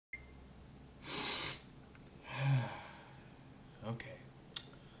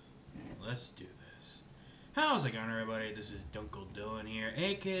let's do this. How's it going, everybody? This is Dunkle Dylan here,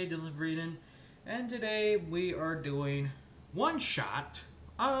 aka Dylan Breeden, and today we are doing one shot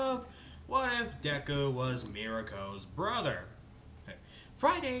of What If Deku Was Mirko's brother?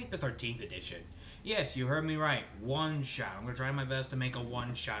 Friday the 13th edition. Yes, you heard me right, one shot. I'm going to try my best to make a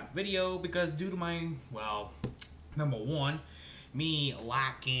one-shot video because due to my, well, number one, me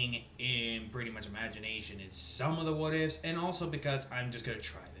lacking in pretty much imagination in some of the what ifs, and also because I'm just going to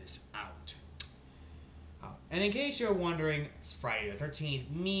try this out. And in case you're wondering, it's Friday the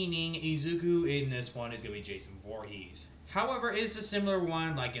 13th, meaning Izuku in this one is going to be Jason Voorhees. However, it's a similar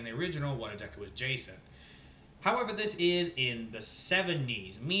one like in the original What If Deku Was Jason. However, this is in the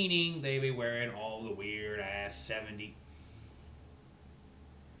 70s, meaning they be wearing all the weird ass 70s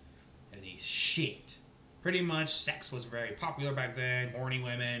shit. Pretty much, sex was very popular back then, horny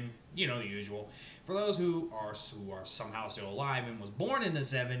women, you know, the usual. For those who are somehow still alive and was born in the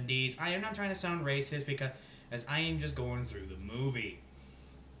 70s, I am not trying to sound racist because as I am just going through the movie.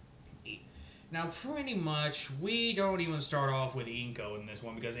 Now, pretty much, we don't even start off with Inko in this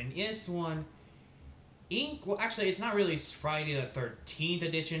one because in this one, well, actually, it's not really Friday the 13th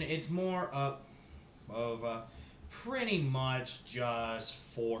edition. It's more of pretty much just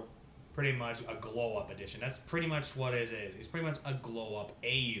for pretty much a glow-up edition. That's pretty much what it is. It's pretty much a glow-up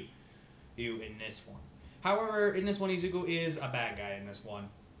AU in this one. However, in this one, Izuku is a bad guy in this one,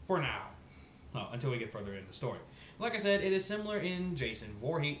 for now. Until we get further in the story. Like I said, it is similar in Jason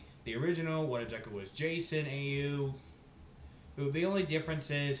Voorhees, the original What If Deku Was Jason AU. The only difference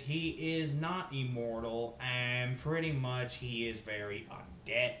is he is not immortal, and pretty much he is very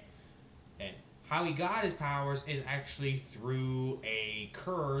undead. And how he got his powers is actually through a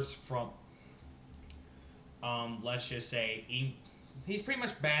curse from, let's just say, he's pretty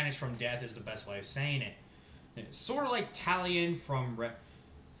much banished from death is the best way of saying it. It's sort of like Talion from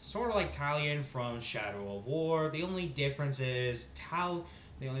Shadow of War. The only difference is he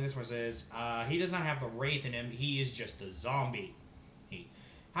does not have the wraith in him. He is just a zombie.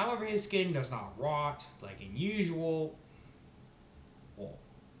 However, his skin does not rot like in usual.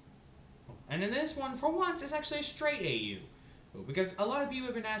 And in this one, for once, it's actually a straight AU. Because a lot of you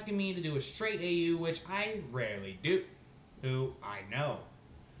have been asking me to do a straight AU, which I rarely do. I know.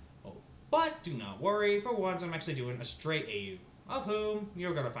 But do not worry, for once I'm actually doing a straight AU. Of whom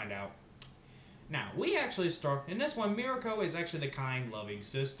you're going to find out. Now, we actually start, in this one, Mirko is actually the kind, loving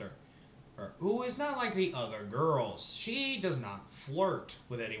sister, who is not like the other girls. She does not flirt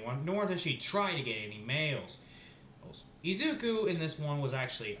with anyone, nor does she try to get any males. Izuku in this one was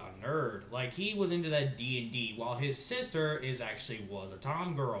actually a nerd, like he was into that D&D, while his sister was a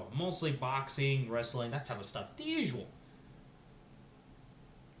tomgirl, mostly boxing, wrestling, that type of stuff, the usual.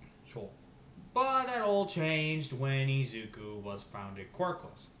 Sure. But that all changed when Izuku was founded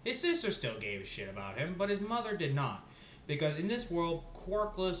quirkless. His sister still gave a shit about him, but his mother did not. Because in this world,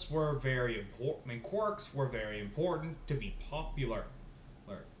 quirks were very important to be popular.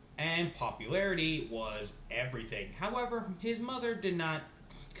 And popularity was everything. However, his mother did not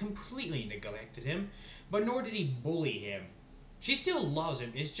completely neglect him, but nor did he bully him. She still loves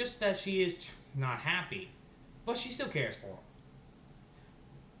him, it's just that she is not happy. But she still cares for him.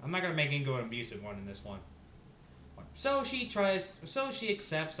 I'm not going to make Inko an abusive one in this one. So she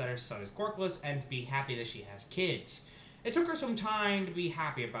accepts that her son is quirkless and to be happy that she has kids. It took her some time to be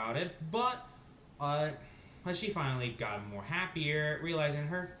happy about it, but she finally got more happier, realizing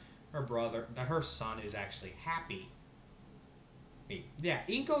her son is actually happy. Yeah,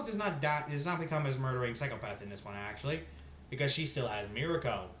 Inko does not become as murdering psychopath in this one actually, because she still has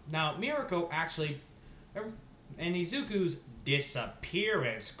Mirko. Now Mirko actually, and Izuku's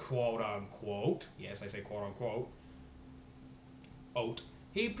disappearance, quote unquote, yes I say quote unquote,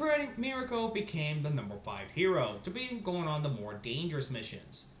 Mirko became the number 5 hero to be going on the more dangerous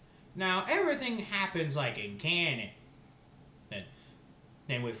missions. Now everything happens like in canon,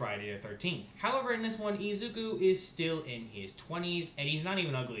 then with Friday the 13th. However, in this one, Izuku is still in his 20s, and he's not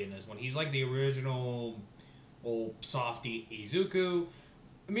even ugly in this one. He's like the original old softy Izuku.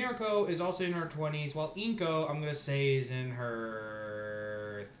 Mirko is also in her 20s, while Inko, I'm going to say, is in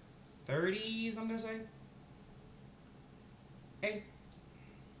her 30s, I'm going to say.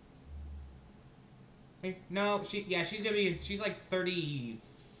 Hey, no, she's going to be, she's like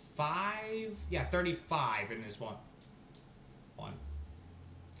 35? Yeah, 35 in this one.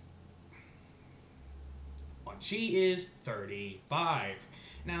 She is 35.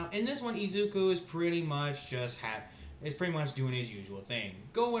 Now, in this one, Izuku is pretty much doing his usual thing,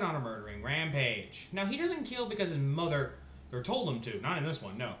 going on a murdering rampage. Now, he doesn't kill because his mother told him to. Not in this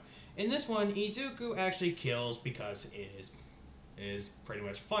one, no. In this one, Izuku actually kills because it is pretty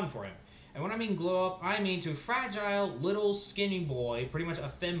much fun for him. And when I mean glow up, I mean to fragile little skinny boy, pretty much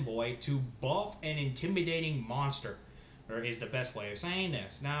a femboy, to buff and intimidating monster. There is the best way of saying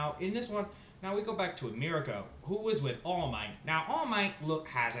this. Now, in this one, now we go back to Mirko, who was with All Might. Now, All Might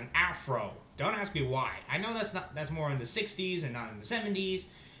has an afro. Don't ask me why. I know that's more in the 60s and not in the 70s.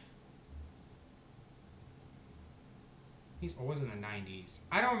 Or was it in the 90s?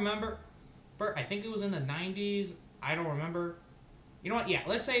 I don't remember. But I think it was in the 90s. I don't remember. You know what? Yeah,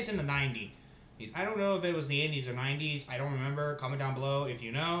 let's say it's in the 90s. I don't know if it was the 80s or 90s. I don't remember. Comment down below if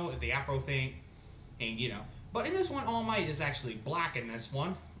you know, if the afro thing, and you know. But in this one, All Might is actually black in this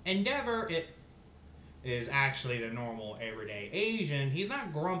one. Endeavor, it is actually the normal everyday Asian. He's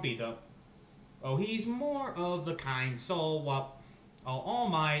not grumpy though. Oh, he's more of the kind soul, while All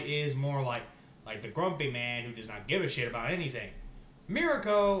Might is more like the grumpy man who does not give a shit about anything.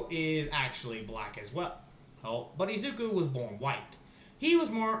 Mirko is actually black as well. Oh, but Izuku was born white. He was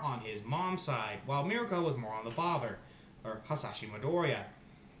more on his mom's side, while Mirko was more on the father, or Hasashi Midoriya.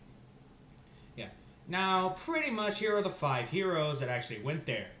 Yeah. Now, pretty much here are the 5 heroes that actually went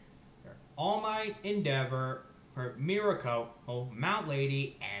there. All Might, Endeavor, Mirko, Mount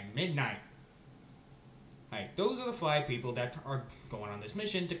Lady, and Midnight. Alright, those are the 5 people that are going on this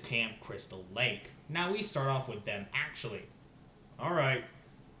mission to Camp Crystal Lake. Now we start off with them, actually. Alright,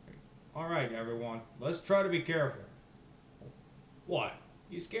 everyone. Let's try to be careful. What?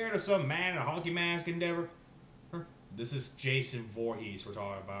 You scared of some man in a hockey mask, Endeavor? This is Jason Voorhees we're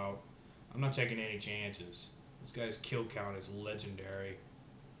talking about. I'm not taking any chances. This guy's kill count is legendary.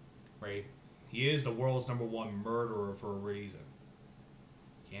 Right? He is the world's #1 murderer for a reason.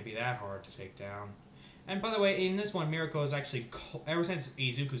 Can't be that hard to take down. And by the way, in this one, Mirko is actually, ever since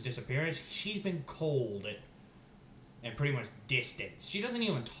Izuku's disappearance, she's been cold and pretty much distant. She doesn't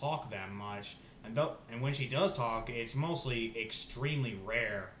even talk that much. And when she does talk, it's mostly extremely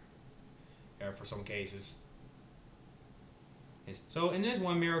rare for some cases. So in this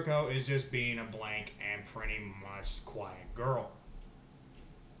one, Mirko is just being a blank and pretty much quiet girl.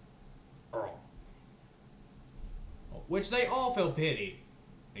 Which they all feel pity.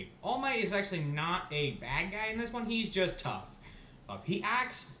 All Might is actually not a bad guy in this one. He's just tough. He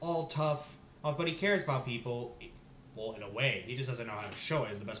acts all tough, but he cares about people. Well, in a way. He just doesn't know how to show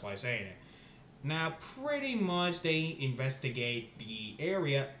it, is the best way of saying it. Now, pretty much they investigate the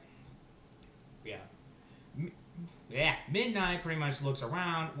area. Yeah. Midnight pretty much looks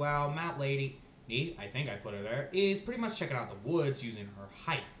around while Mount Lady, I think I put her there, is pretty much checking out the woods using her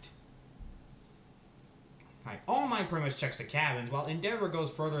height. All Might pretty much checks the cabins, while Endeavor goes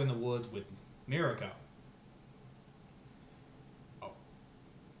further in the woods with Mirko.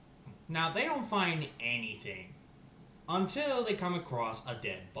 Now, they don't find anything until they come across a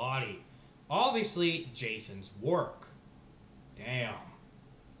dead body. Obviously, Jason's work. Damn.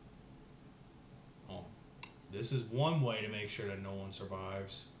 This is one way to make sure that no one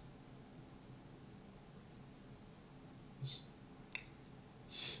survives.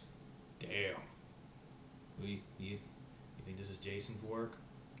 Damn. You think this is Jason's work?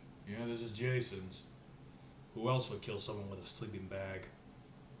 Yeah, this is Jason's. Who else would kill someone with a sleeping bag?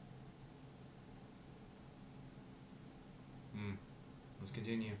 Let's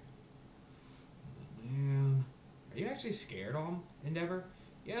continue. Man. Are you actually scared, Endeavor?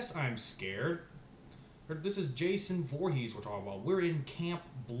 Yes, I'm scared. This is Jason Voorhees we're talking about. We're in Camp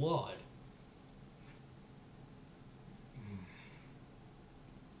Blood.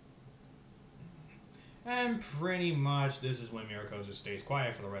 And pretty much this is when Mirko just stays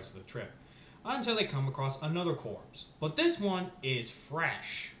quiet for the rest of the trip. Until they come across another corpse. But this one is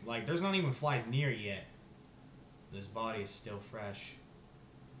fresh. Like, there's not even flies near it yet. This body is still fresh.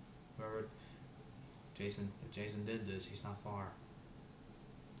 Whoever... if Jason did this, he's not far.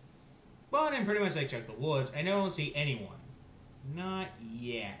 But then pretty much they check the woods, and they don't see anyone. Not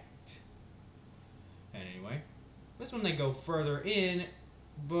yet. And anyway, this one they go further in,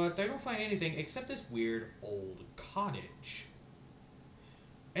 but they don't find anything except this weird old cottage.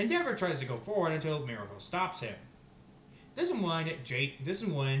 Endeavor tries to go forward until Mirko stops him. This is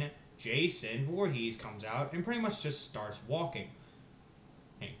when Jason Voorhees comes out and pretty much just starts walking.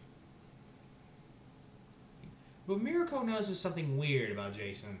 But Mirko notices something weird about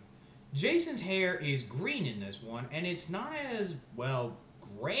Jason. Jason's hair is green in this one, and it's not as, well,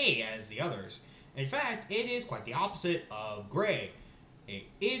 gray as the others. In fact, it is quite the opposite of gray. It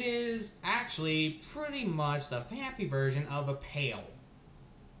is actually pretty much the vampy version of a pale.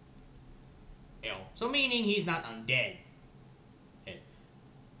 So meaning he's not undead.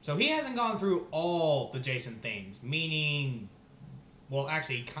 So he hasn't gone through all the Jason things, meaning, well,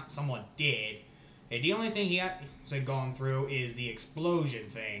 actually, someone did. And the only thing he hasn't gone through is the explosion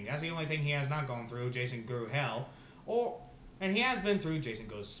thing. That's the only thing he has not gone through. Jason Grew Hell. And he has been through Jason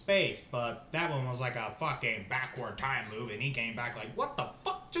Goes to Space, but that one was like a fucking backward time loop, and he came back like, what the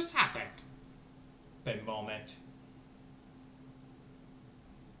fuck just happened? Big moment.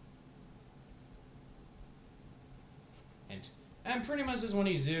 And pretty much this is when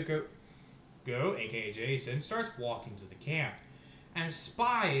Izuku, aka Jason, starts walking to the camp and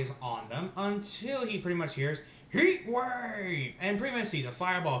spies on them until he pretty much hears Heat Wave and pretty much sees a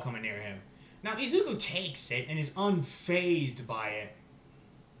fireball coming near him. Now Izuku takes it and is unfazed by it.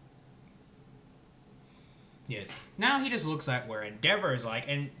 Yeah. Now he just looks at where Endeavor is like,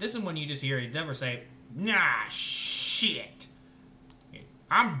 and this is when you just hear Endeavor say, nah, shit.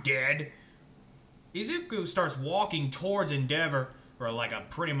 I'm dead. Izuku starts walking towards Endeavor, or like a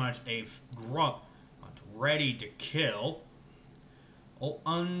pretty much a grunt, ready to kill,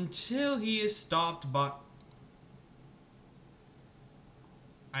 until he is stopped by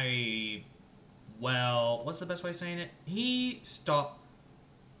well, what's the best way of saying it? He stops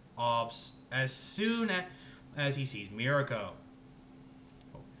as soon as he sees Mirko.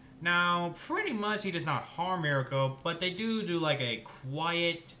 Now, pretty much he does not harm Mirko, but they do like a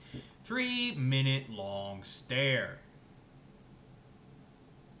quiet 3-minute long stare.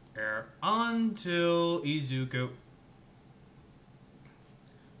 Until Izuku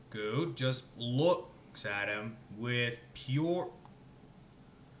just looks at him with pure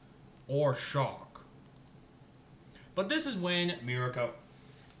shock. But this is when Mirko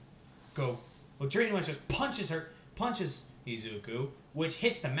pretty much just punches Izuku, which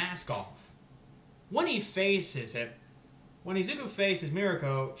hits the mask off. When Izuku faces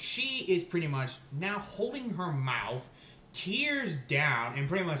Mirko, she is pretty much now holding her mouth, tears down, and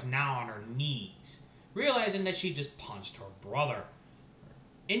pretty much now on her knees, realizing that she just punched her brother.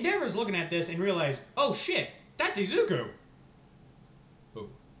 Endeavor's looking at this and realizes, oh shit, that's Izuku.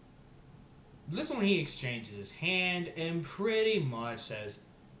 This is when he exchanges his hand and pretty much says,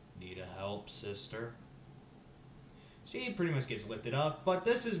 need a help, sister? She pretty much gets lifted up, but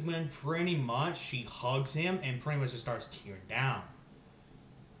this is when pretty much she hugs him and pretty much just starts tearing down.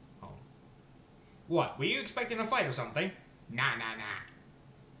 Oh. What, were you expecting a fight or something? Nah.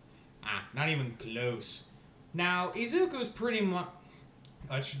 Not even close. Now, Izuku's pretty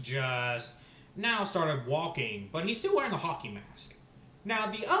much just now started walking, but he's still wearing the hockey mask. Now,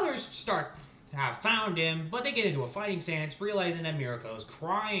 the others have found him, but they get into a fighting stance, realizing that Mirko is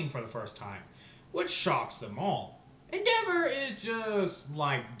crying for the first time, which shocks them all. Endeavor is just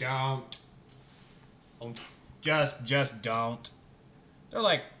like, don't. Just don't. They're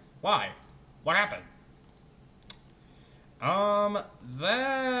like, why? What happened?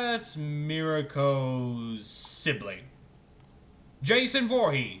 That's Mirko's sibling. Jason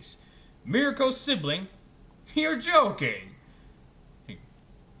Voorhees. Mirko's sibling? You're joking.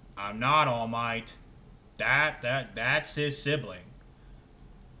 I'm not, All Might. That's his sibling.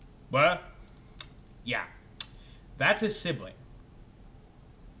 What? Yeah. That's his sibling.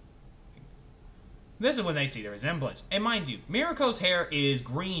 This is when they see the resemblance. And mind you, Mirko's hair is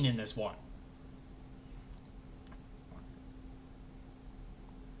green in this one.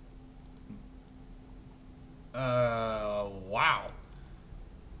 Wow.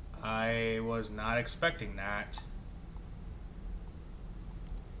 I was not expecting that.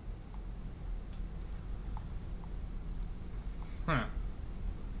 Huh.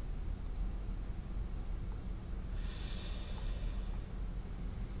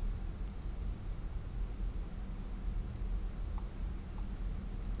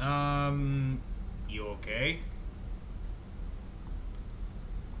 You okay?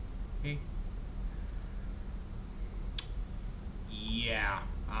 Hey. Yeah,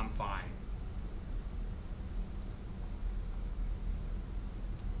 I'm fine.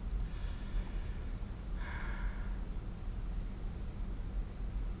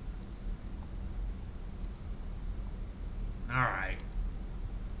 Alright.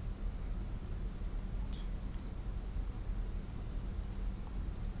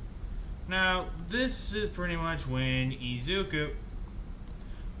 Now, this is pretty much when Izuku,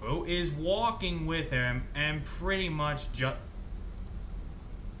 who is walking with him and pretty much just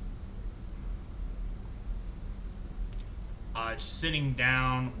sitting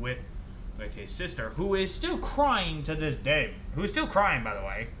down with his sister, who is still crying to this day. Who's still crying, by the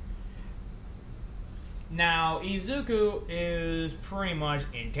way. Now, Izuku is pretty much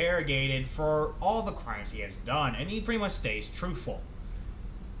interrogated for all the crimes he has done, and he pretty much stays truthful.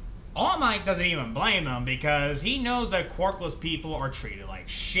 All Might doesn't even blame him because he knows that quirkless people are treated like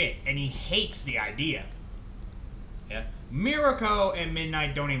shit, and he hates the idea. Yeah. Mirko and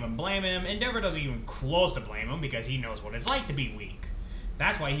Midnight don't even blame him. Endeavor doesn't even close to blame him because he knows what it's like to be weak.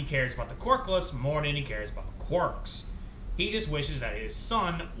 That's why he cares about the quirkless more than he cares about quirks. He just wishes that his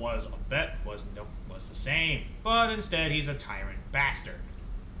son was the same, but instead he's a tyrant bastard.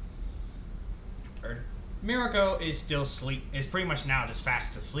 Mirko is pretty much now just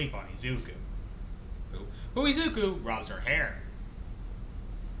fast asleep on Izuku. Who Izuku robs her hair.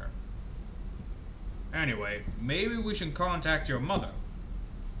 Anyway, maybe we should contact your mother.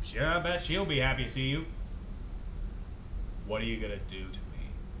 Sure, I bet she'll be happy to see you. What are you gonna do to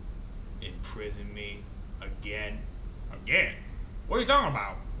me? Imprison me? Again? Again? What are you talking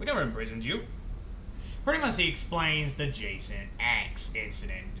about? We never imprisoned you. Pretty much he explains the Jason X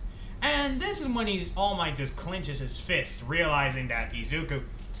incident. And this is when All Might just clenches his fist, realizing that Izuku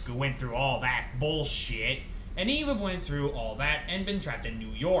went through all that bullshit, and he even went through all that and been trapped in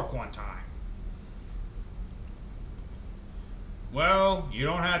New York one time. Well, you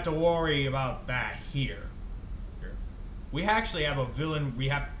don't have to worry about that here. We actually have a villain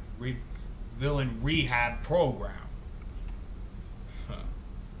rehab program.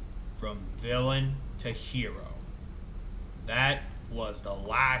 From villain to hero. That was the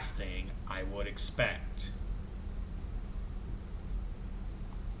last thing I would expect.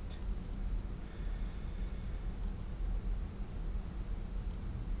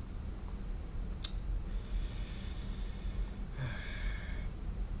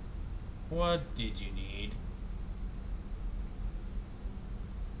 What did you need?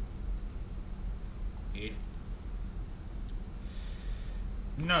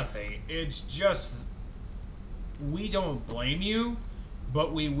 Nothing. It's just we don't blame you,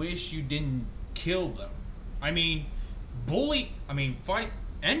 but we wish you didn't kill them. I mean,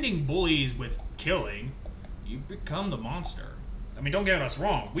 ending bullies with killing, you become the monster. I mean, don't get us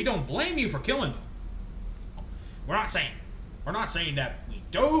wrong. We don't blame you for killing them. We're not saying that we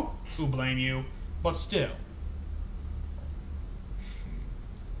do blame you, but still.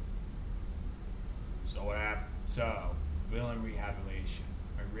 So what happened? So, villain rehabilitation.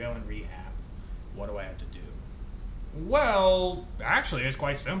 Villain rehab. What do I have to do? Well, actually, it's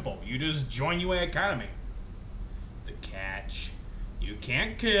quite simple. You just join UA Academy. The catch. You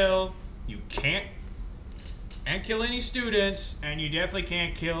can't kill. You can't kill any students, and you definitely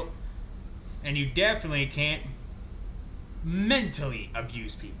can't mentally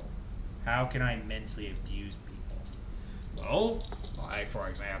abuse people. How can I mentally abuse people? Well, by, for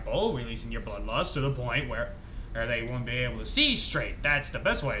example, releasing your bloodlust to the point where they won't be able to see straight. That's the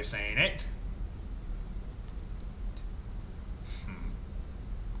best way of saying it.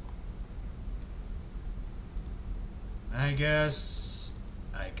 I guess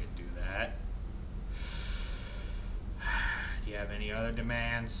I could do that. Do you have any other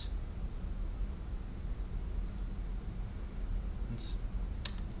demands?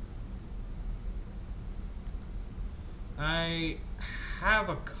 I have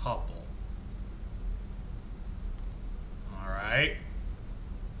a couple. Alright.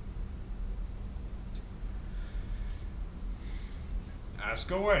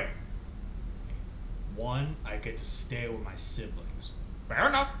 Ask away. 1, I get to stay with my siblings. Fair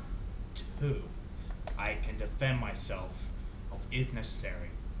enough. 2, I can defend myself if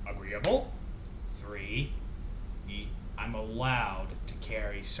necessary. Agreeable. 3, I'm allowed to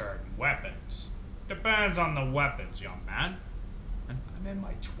carry certain weapons. Depends on the weapons, young man. I'm in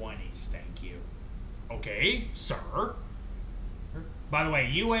my 20s, thank you. Okay, sir. By the way,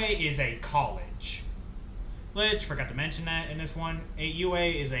 UA is a college. Let's forgot to mention that in this one. UA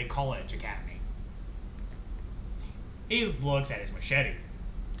is a college academy. He looks at his machete.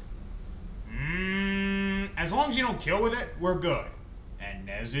 As long as you don't kill with it, we're good. And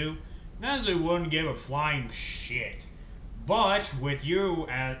Nezu wouldn't give a flying shit. But with you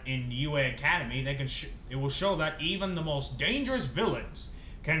in UA Academy, it will show that even the most dangerous villains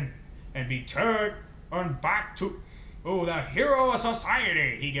can be turned back to the hero of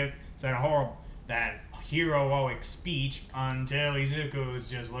society. He gives that heroic speech until Izuku is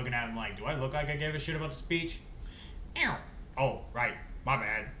just looking at him like, do I look like I gave a shit about the speech? Ow. Oh, right. My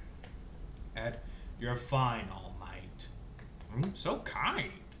bad. Ed, you're fine, All Might. So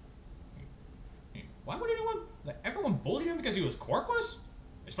kind. Why would everyone bullied him because he was quirkless?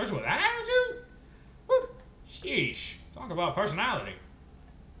 Especially with that attitude? Whew. Sheesh. Talk about personality.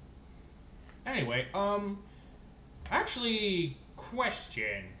 Anyway, actually,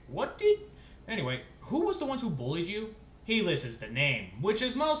 question. Anyway, who was the ones who bullied you? He lists the name, which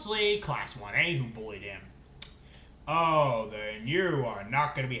is mostly Class 1A who bullied him. Oh, then you are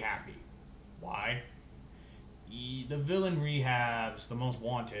not going to be happy. Why? The villain rehabs, the most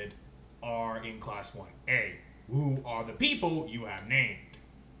wanted, are in Class 1A. Who are the people you have named?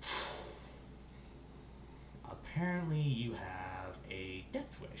 Apparently you have a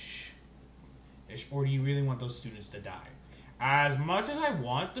death wish. Or do you really want those students to die? As much as I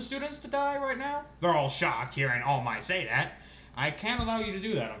want the students to die right now, they're all shocked hearing All Might say that. I can't allow you to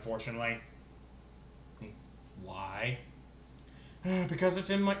do that, unfortunately. Why? Because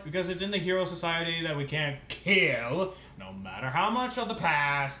it's in the hero society that we can't kill, no matter how much of the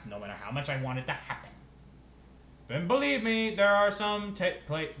past, no matter how much I want it to happen. Then believe me, there are certain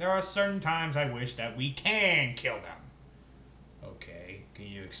times I wish that we can kill them. Okay, can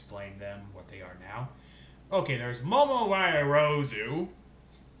you explain them what they are now? Okay, there's Momo Wairozu,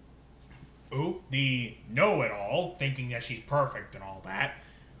 the know-it-all, thinking that she's perfect and all that.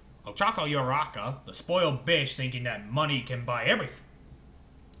 Ochako Yoraka, the spoiled bitch thinking that money can buy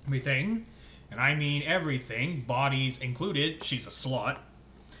everything. And I mean everything, bodies included, she's a slut.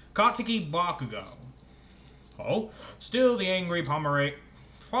 Katsuki Bakugo. Oh, still the angry Pomeranian.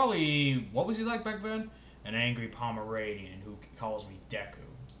 Probably, what was he like back then? An angry Pomeranian who calls me Deku.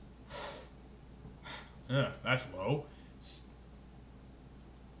 That's low.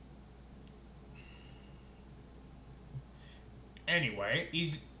 Anyway,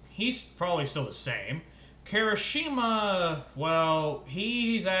 he's probably still the same. Kirishima, well,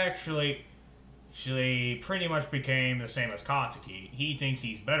 he's actually pretty much became the same as Katsuki. He thinks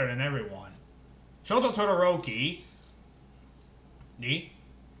he's better than everyone. Shoto Todoroki,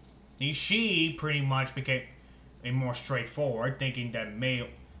 she pretty much became a more straightforward, thinking that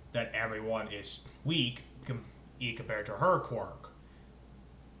everyone is weak compared to her quirk.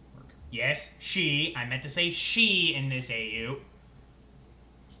 Yes, I meant to say she in this AU.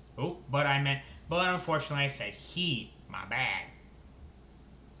 Oh, but unfortunately I said he. My bad.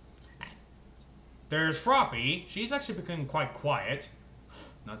 There's Froppy. She's actually become quite quiet.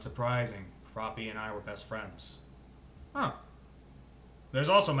 Not surprising. Froppy and I were best friends. Huh. There's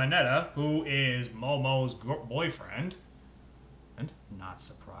also Mineta, who is Momo's boyfriend. And not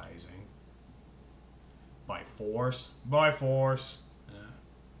surprising. By force.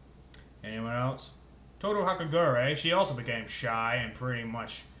 Anyone else? Todo Hakagure, she also became shy and pretty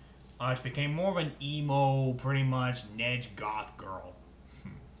much she became more of an emo, pretty much Nedge goth girl.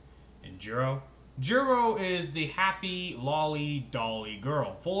 And Juro? Juro is the happy, lolly, dolly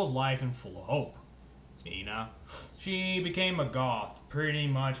girl, full of life and full of hope. Ina? She became a goth, pretty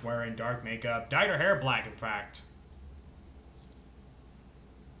much wearing dark makeup, dyed her hair black in fact.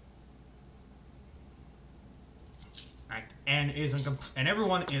 And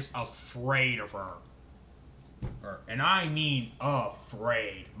everyone is afraid of her. And I mean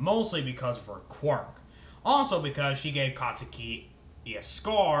afraid. Mostly because of her quirk. Also because she gave Katsuki a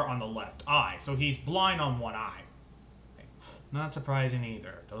scar on the left eye, so he's blind on one eye. Not surprising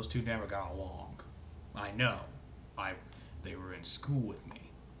either. Those two never got along. I know. They were in school with me.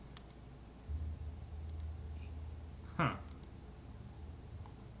 Huh.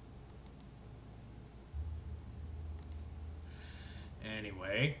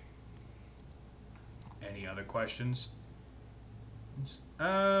 Anyway. Any other questions?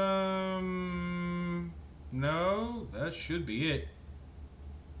 No, that should be it.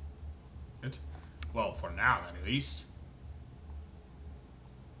 Well, for now, at least.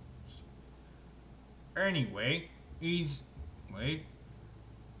 Anyway, wait.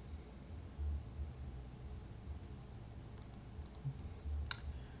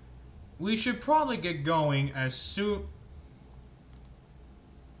 We should probably get going as soon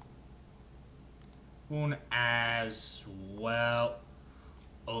as well.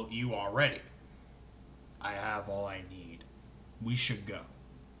 Oh, you are ready. I have all I need. We should go.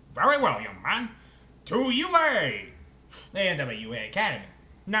 Very well, young man. To UA! The NWA Academy.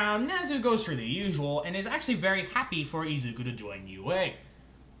 Now, Nezu goes through the usual and is actually very happy for Izuku to join UA.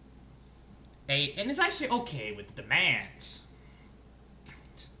 And is actually okay with the demands.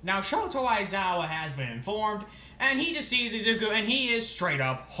 Now, Shoto Aizawa has been informed, and he just sees Izuku and he is straight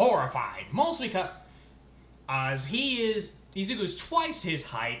up horrified. Mostly because Izuku's twice his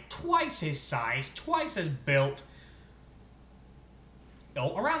height, twice his size, twice as built,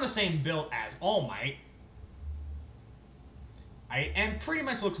 around the same build as All Might, and pretty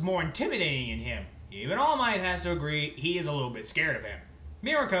much looks more intimidating in him. Even All Might has to agree he is a little bit scared of him.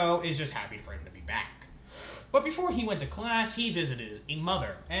 Mirko is just happy for him to be back. But before he went to class, he visited his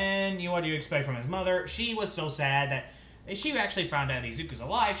mother. And what do you expect from his mother? She was so sad that she actually found out Izuku's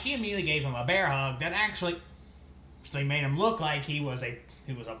alive. She immediately gave him a bear hug that actually made him look like he was a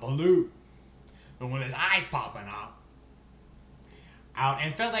balloon, but with his eyes popping out,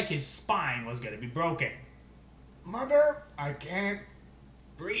 and felt like his spine was going to be broken. Mother, I can't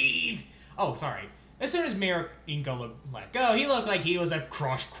breathe. Oh, sorry. As soon as Inko let go, he looked like he was a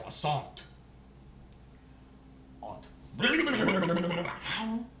crushed croissant. I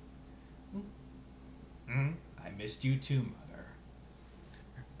missed you too, Mother.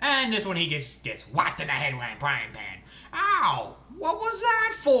 And this one he gets whacked in the head with a frying pan. Ow! What was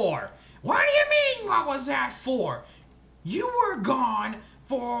that for? What do you mean, what was that for? You were gone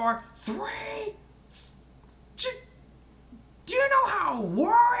for 3... Do you know how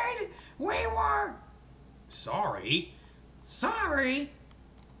worried we were? Sorry.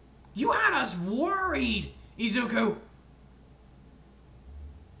 You had us worried, Izuku.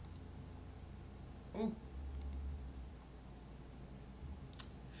 Oh.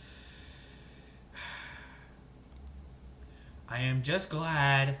 I am just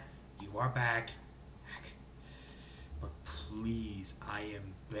glad you are back. But please, I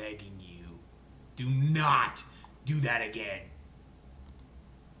am begging you, do not do that again.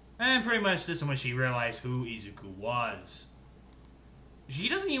 And pretty much this is when she realized who Izuku was. She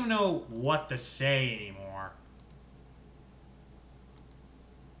doesn't even know what to say anymore.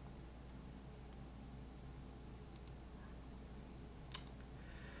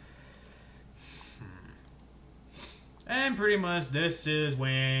 And pretty much this is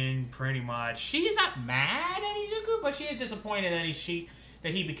when pretty much she's not mad at Izuku, but she is disappointed that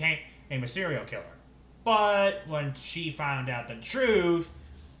he became a serial killer. But when she found out the truth,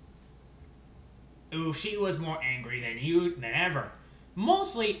 she was more angry than ever.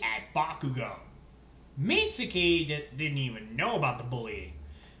 Mostly at Bakugo. Mitsuki didn't even know about the bullying.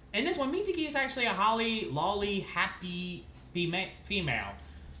 And this one, Mitsuki is actually a holly, lolly, happy female,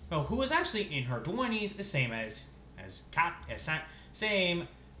 who was actually in her 20s, the same as same.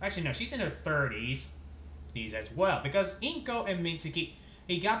 Actually, no, she's in her 30s. These as well, because Inko and Mitsuki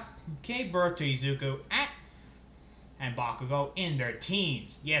gave birth to Izuku and Bakugo in their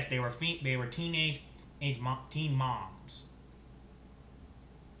teens. Yes, they were teen moms.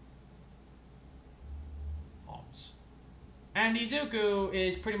 And Izuku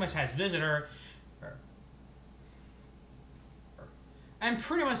is pretty much has visited her, and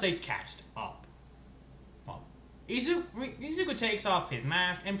pretty much they catched up. Well, Izuku takes off his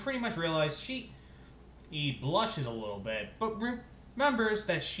mask and pretty much realizes he blushes a little bit, but remembers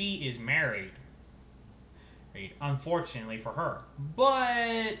that she is married. Unfortunately for her.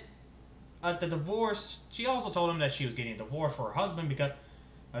 But at the divorce, she also told him that she was getting a divorce for her husband because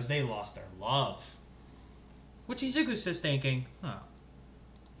they lost their love. Which Izuku's just thinking,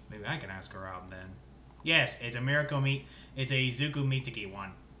 maybe I can ask her out then. Yes, it's a mirko it's a Izuku Mitsuki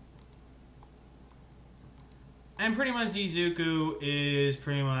one. And pretty much Izuku is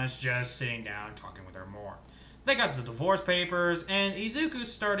pretty much just sitting down talking with her more. They got the divorce papers, and Izuku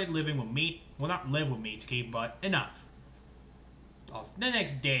started living with not live with Mitsuki, but enough. The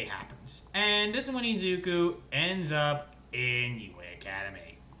next day happens, and this is when Izuku ends up in UA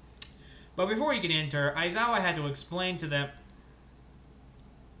Academy. But before he could enter, Aizawa had to explain to them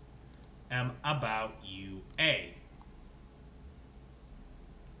about UA.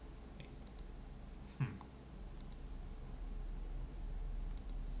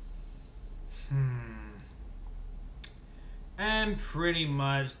 And pretty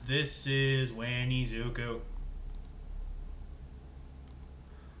much this is when Izuku,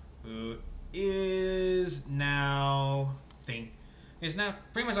 who is now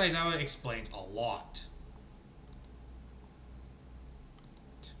pretty much Aizawa explains a lot.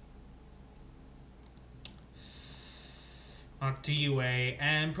 To UA,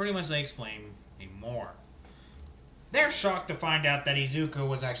 and pretty much they explain more. They're shocked to find out that Izuku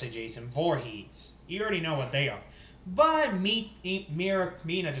was actually Jason Voorhees. You already know what they are. But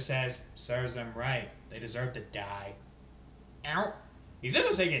Mina just says, serves them right. They deserve to die. Ow.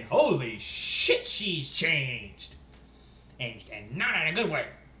 Izuku's thinking, holy shit, she's changed. And not in a good way.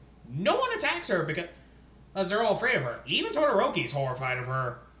 No one attacks her because they're all afraid of her. Even Todoroki's horrified of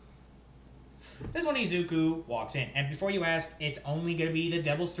her. This one Izuku walks in. And before you ask, it's only going to be the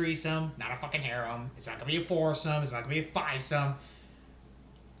devil's threesome, not a fucking harem. It's not going to be a foursome. It's not going to be a fivesome.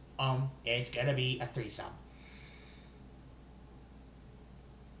 It's going to be a threesome.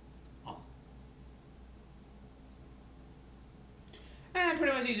 And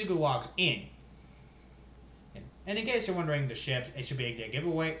pretty much Izuku walks in. And in case you're wondering, the ships, it should be a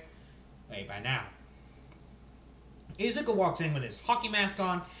giveaway by now. Izuku walks in with his hockey mask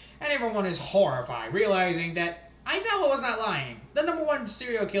on, and everyone is horrified, realizing that Aizawa was not lying. The #1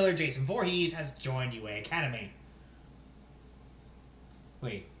 serial killer, Jason Voorhees, has joined UA Academy.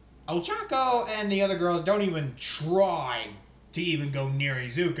 Wait, Ochako and the other girls don't even try to even go near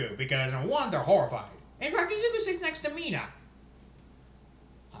Izuku, because #1, they're horrified. In fact, Izuku sits next to Mina.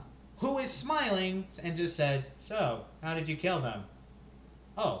 who is smiling and just said, "So, how did you kill them?"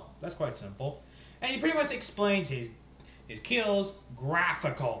 "Oh, that's quite simple." And he pretty much explains his kills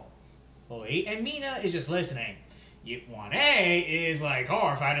graphically, and Mina is just listening. 1A is like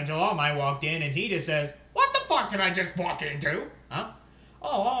horrified until All Might walked in, and he just says, "What the fuck did I just walk into?" "Huh? Oh,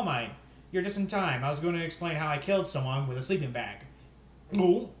 All Might, you're just in time. I was going to explain how I killed someone with a sleeping bag."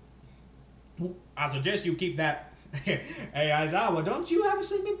 "Oh, I suggest you keep that." "Hey, Aizawa, don't you have a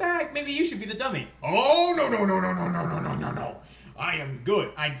sleeping bag? Maybe you should be the dummy." "Oh, no, no, no, no, no, no, no, no, no, no. I am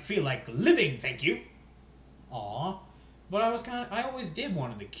good. I feel like living, thank you." "Aw, but I always did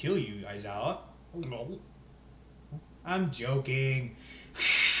wanted to kill you, Aizawa." "No. I'm joking."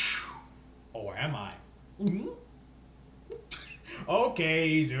 "Or am I?"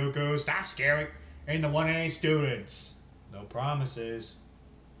 "Okay, Izuku, stop scaring the 1A students. No promises."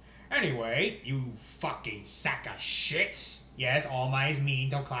 "Anyway, you fucking sack of shits." Yes, All Might is mean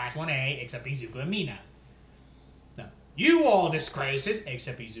to Class 1A except Izuku and Mina. No, you all disgraces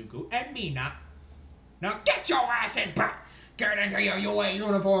except Izuku and Mina. Now get your asses back! Get into your UA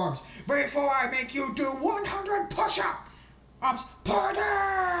uniforms before I make you do 100 push-ups per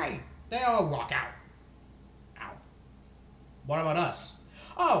day! They all walk out. Ow. What about us?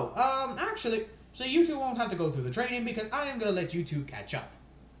 Oh, actually, so you two won't have to go through the training because I am gonna let you two catch up.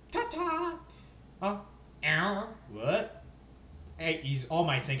 Ta-ta! What? Hey, he's All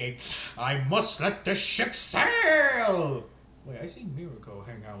Might thinking, "I must let the ship sail!" Wait, I see Mirko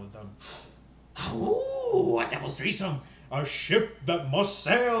hang out with them. Ooh, a devil's threesome! A ship that must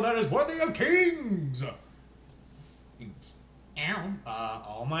sail that is worthy of kings!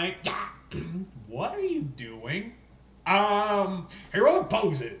 All Might, what are you doing? Heroic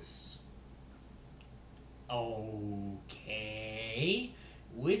poses. Okay.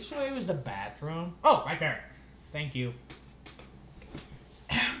 Which way was the bathroom? Oh, right there. Thank you.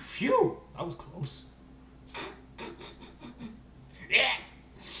 Phew, that was close. Yeah.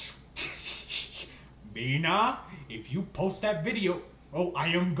 Mina, if you post that video, I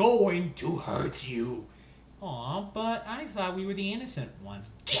am going to hurt you. Aw, but I thought we were the innocent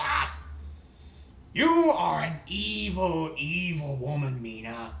ones. Yeah. You are an evil, evil woman,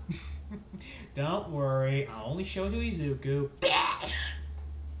 Mina. Don't worry, I'll only show it to Izuku.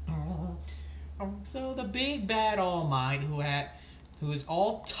 So the big bad All Might who is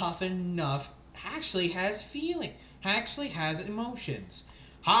all tough enough actually has feeling, actually has emotions.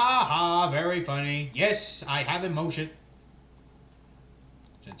 Ha ha, very funny. Yes, I have emotion.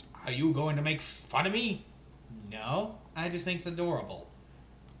 Are you going to make fun of me? No, I just think it's adorable.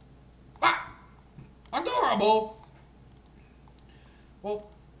 Ah! Adorable? Well,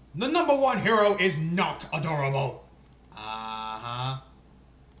 the number one hero is not adorable. Uh-huh.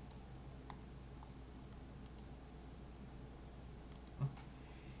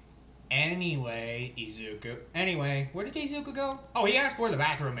 Anyway, where did Izuku go? Oh, he asked where the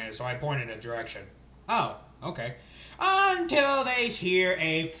bathroom is, so I pointed a direction. Oh, okay. Until they hear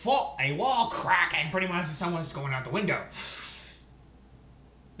a wall crack and pretty much someone's going out the window.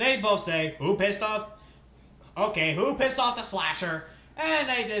 They both say, "Who pissed off?" Okay, who pissed off the slasher?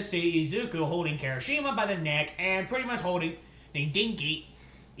 And I just see Izuku holding Kirishima by the neck and pretty much holding Dinky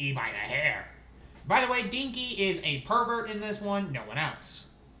by the hair. By the way, Dinky is a pervert in this one, no one else.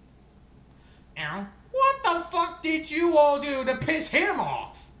 Ow. What the fuck did you all do to piss him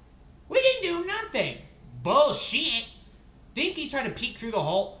off? We didn't do nothing. Bullshit. Dinky tried to peek through the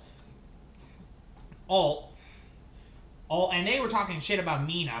hole. And they were talking shit about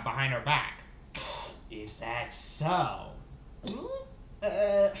Mina behind her back. Is that so?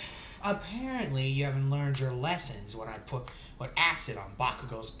 Apparently you haven't learned your lessons when I put acid on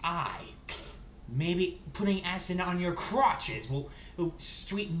Bakugo's eye. Maybe putting acid on your crotches will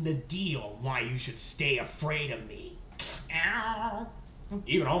sweeten the deal why you should stay afraid of me. Ow.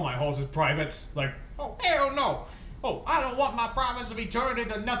 Even all my holes is privates. Like, oh, hell no. Oh, I don't want my privates to be turned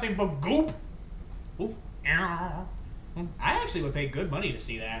into nothing but goop. Ooh, ow. I actually would pay good money to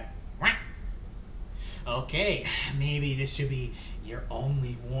see that. Okay, maybe this should be your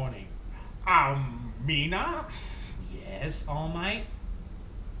only warning. Mina? Yes, All Might?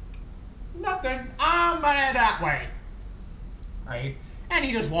 Nothing. I'm gonna that way. Right? And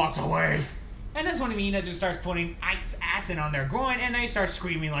he just walks away. And that's when Mina just starts putting acid on their groin and they start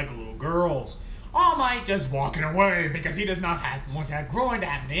screaming like little girls. All Might just walking away because he does not want that groin to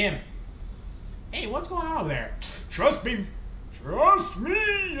happen to him. Hey, what's going on over there? Trust me,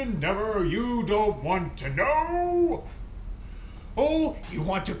 Endeavor, you don't want to know. Oh, you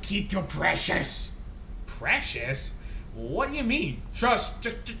want to keep your precious. Precious? What do you mean? Just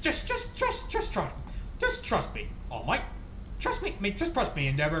trust me, All Might. Just trust me,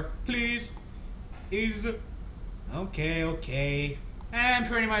 Endeavor, please. Is okay. And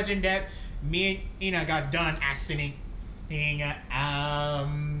pretty much in depth, me and Ina got done asking a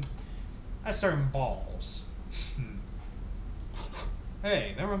certain balls.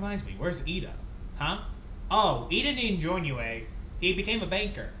 Hey, that reminds me, where's Ida? Huh? Oh, Ida didn't join you, eh? He became a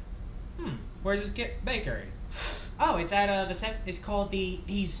baker. Where's his bakery? Oh, it's at the set. It's called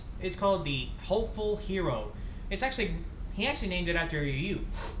the Hopeful Hero. He actually named it after you.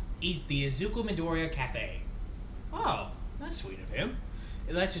 He's the Izuku Midoriya Cafe. Oh, that's sweet of him.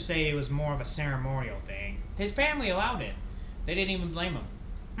 Let's just say it was more of a ceremonial thing. His family allowed it. They didn't even blame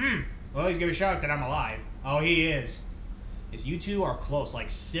him. Well, he's gonna be shocked that I'm alive. Oh, he is. Because you two are close, like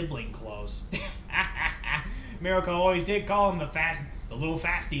sibling close. Mirko always did call him the little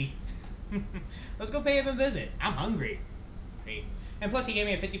fasty. Let's go pay him a visit. I'm hungry. And plus, he gave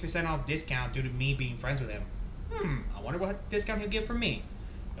me a 50% off discount due to me being friends with him. I wonder what discount he'll give for me.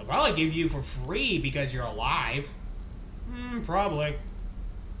 He'll probably give you for free because you're alive. Probably.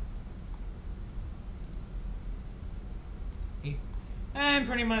 And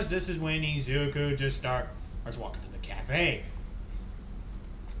pretty much this is when Izuku just starts walking to the cafe.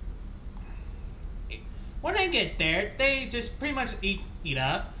 When I get there, they just pretty much eat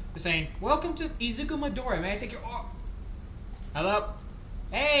up. They're saying, "Welcome to Izuku Midoriya. May I take your order?" Hello?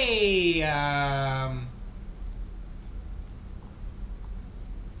 Hey,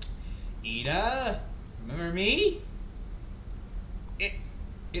 Ida? Remember me?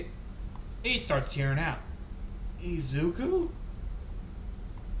 It starts tearing out. Izuku?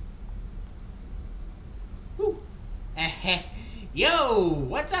 Whew. Yo,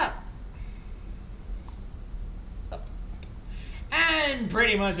 what's up? And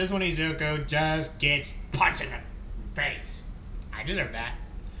pretty much this one, Izuku just gets punched in the face. I deserve that.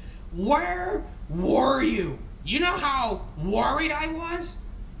 Where were you? You know how worried I was?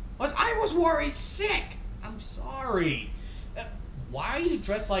 I was worried sick. I'm sorry. Why are you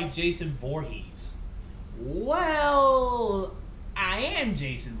dressed like Jason Voorhees? Well, I am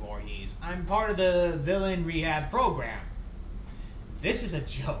Jason Voorhees. I'm part of the villain rehab program. This is a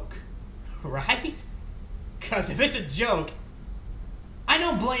joke, right? Because if it's a joke, I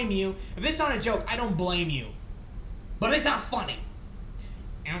don't blame you. If it's not a joke, I don't blame you. But it's not funny.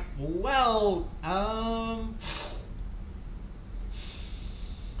 Well, I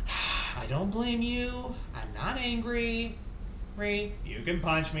don't blame you. I'm not angry. You can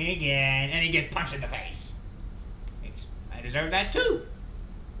punch me again. And he gets punched in the face. I deserve that too.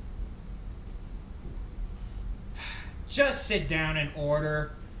 Just sit down and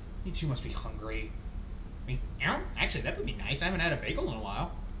order. You two must be hungry. Actually, that would be nice. I haven't had a bagel in a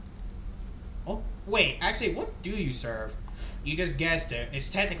while. Oh, wait. Actually, what do you serve? You just guessed it. It's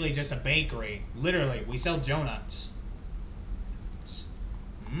technically just a bakery. Literally, we sell donuts.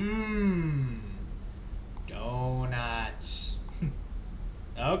 Donuts.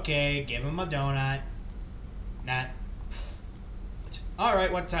 Okay, give him a donut. Not.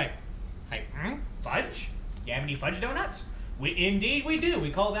 Alright, what type? Fudge? Do you have any fudge donuts? Indeed we do. We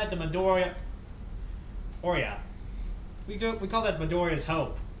call that the Midoriya. We call that Midoriya's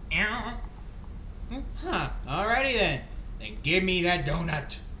Hope. Alrighty then. Then give me that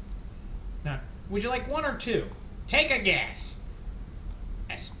donut. Now, would you like one or two? Take a guess.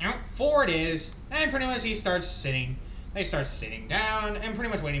 Yes, 4 it is. And pretty much they start sitting down and pretty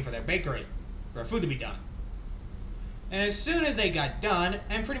much waiting for their food to be done. And as soon as they got done,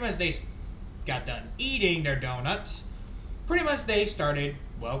 and pretty much they got done eating their donuts, pretty much they started,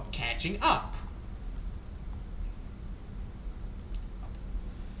 well, catching up.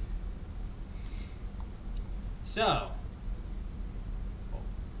 So,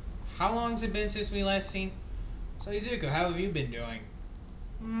 how long has it been since we last seen? So Izuku, how have you been doing?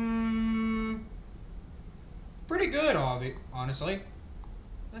 Pretty good, honestly.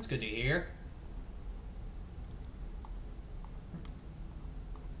 That's good to hear.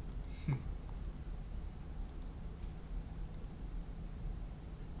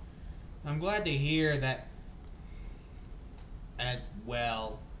 I'm glad to hear that,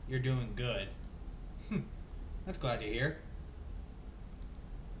 well, you're doing good. That's glad to hear.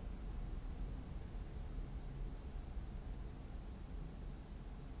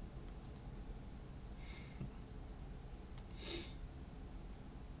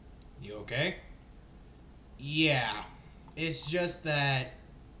 You okay? Yeah. It's just that...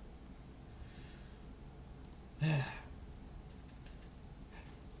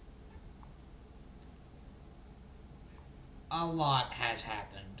 a lot has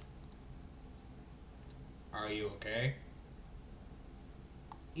happened. Are you okay?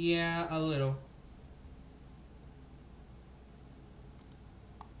 Yeah, a little.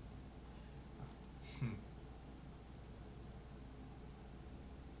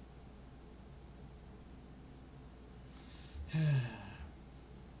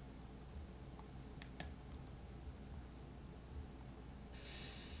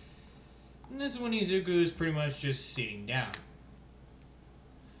 And this is when Izuku is pretty much just sitting down.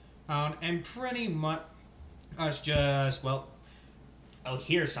 And pretty much just, well, I'll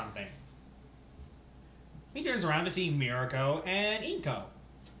hear something. He turns around to see Mirko and Inko.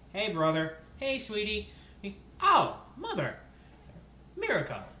 Hey, brother. Hey, sweetie. Oh, mother.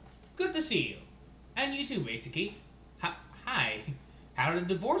 Mirko. Good to see you. And you too, Mitsuki. Hi. How did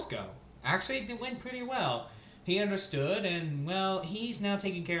the divorce go? Actually, it went pretty well. He understood, and, well, he's now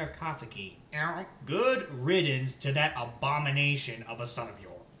taking care of Katsuki. Good riddance to that abomination of a son of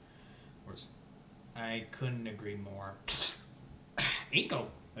yours. I couldn't agree more.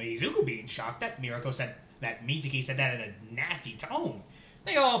 Izuku being shocked that Mirko said that Mitsuki said that in a nasty tone.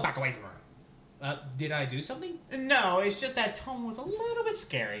 They all back away from her. Did I do something? No, it's just that tone was a little bit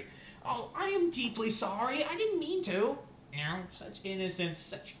scary. Oh, I am deeply sorry. I didn't mean to. Such innocence,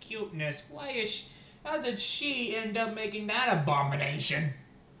 such cuteness. How did she end up making that abomination?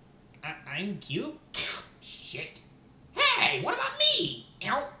 I'm cute? Shit. Hey, what about me?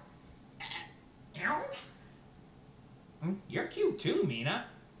 You're cute too, Mina.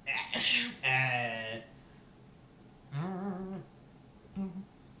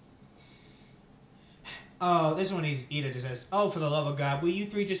 Oh, this one Ida just says, oh, for the love of God, will you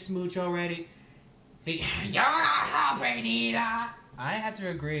three just smooch already? You're not helping, Ida. I have to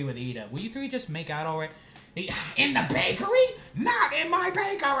agree with Ida. Will you three just make out already? In the bakery? Not in my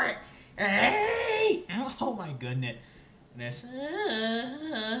bakery! Hey! Oh my goodness.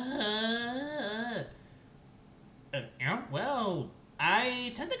 Well,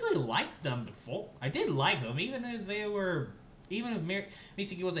 I technically liked them before. I did like them, even if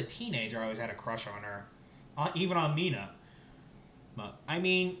Mitsuki was a teenager, I always had a crush on her. Even on Mina. But, I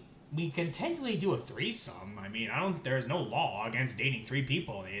mean, we can technically do a threesome. I mean, there's no law against dating 3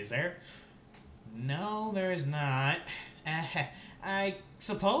 people, is there? No, there is not. I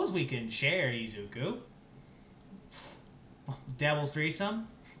suppose we can share, Izuku. Devil's threesome?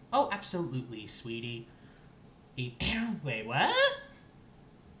 Oh, absolutely, sweetie. Wait, what?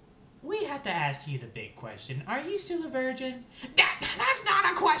 We have to ask you the big question. Are you still a virgin? That's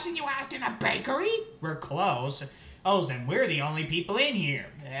not a question you ask in a bakery. We're close. Oh, then we're the only people in here.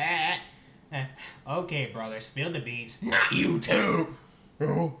 Okay, brother, spill the beans. Not you two.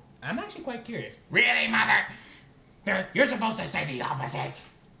 Oh. I'm actually quite curious. Really, mother? You're supposed to say the opposite.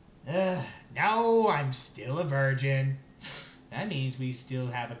 No, I'm still a virgin. That means we still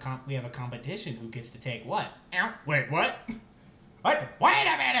have a competition. Who gets to take what? Wait, what? What? Wait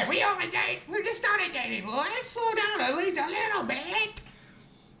a minute. We just started dating. Let's slow down at least a little bit.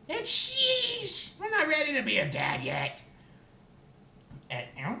 And sheesh, I'm not ready to be a dad yet. I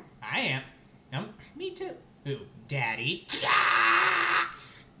am. Me too. Who? Daddy?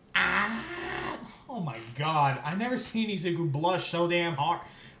 Oh my God! I've never seen Izuku blush so damn hard.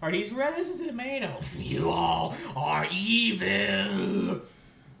 He's red as a tomato. You all are evil.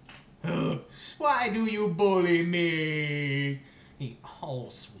 Why do you bully me? Oh,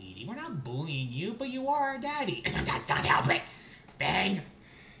 sweetie, we're not bullying you, but you are our daddy. That's not helping. Bang.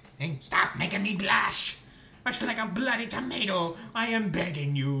 Stop making me blush. I feel like a bloody tomato. I am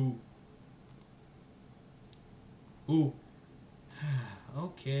begging you. Ooh.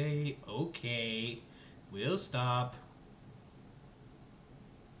 Okay. We'll stop.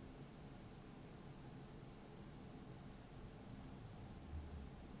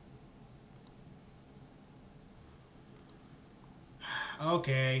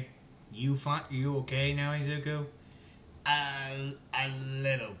 Okay. You okay now, Izuku? A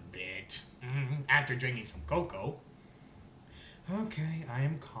little bit. After drinking some cocoa. Okay, I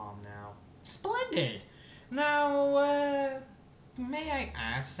am calm now. Splendid. Now, may I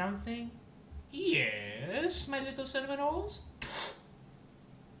ask something? Yes, my little cinnamon rolls.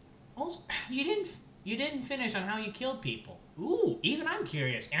 Also, you didn't finish on how you killed people. Ooh, even I'm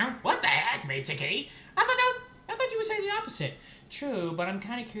curious. What the heck, Mitsuki? I thought you would say the opposite. True, but I'm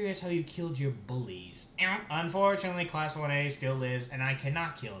kind of curious how you killed your bullies. Unfortunately, Class 1A still lives, and I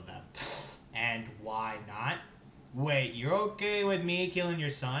cannot kill them. And why not? Wait, you're okay with me killing your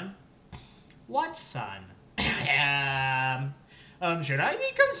son? What son? Should I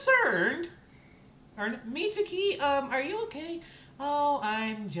be concerned? Mitsuki, are you okay? Oh,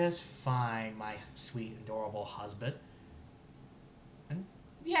 I'm just fine, my sweet, adorable husband.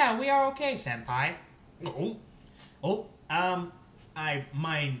 Yeah, we are okay, senpai.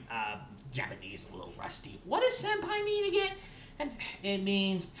 My Japanese a little rusty. What does senpai mean again? And it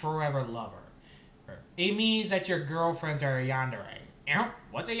means forever lover. It means that your girlfriends are a yandere.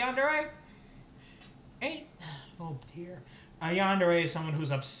 What's a yandere? Oh dear. A yandere is someone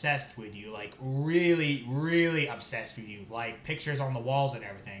who's obsessed with you, like really, really obsessed with you, like pictures on the walls and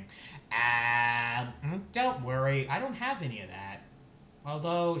everything. Don't worry, I don't have any of that.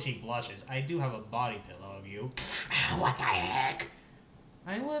 Although she blushes, I do have a body pillow of you. What the heck?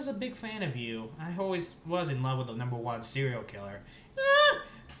 I was a big fan of you. I always was in love with the #1 serial killer.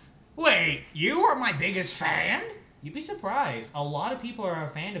 Wait, you are my biggest fan? You'd be surprised. A lot of people are a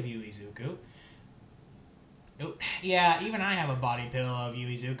fan of you, Izuku. Oh, yeah, even I have a body pillow of you,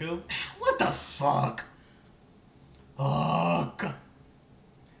 Izuku. What the fuck? Ugh.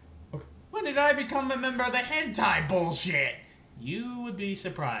 When did I become a member of the hentai bullshit? You would be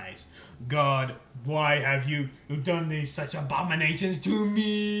surprised. God, why have you done these such abominations to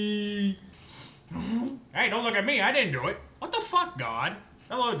me? Hey, don't look at me. I didn't do it. What the fuck, God?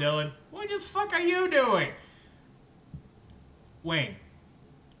 Hello, Dylan. What the fuck are you doing? Wayne.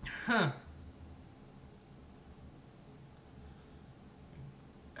 Huh.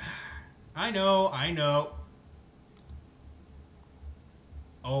 I know.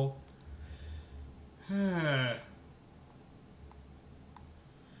 Oh.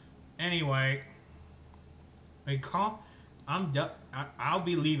 Anyway. Hey, I'm done. I'll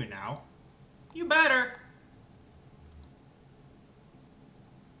be leaving now. You better.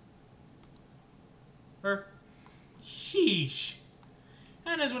 Sheesh.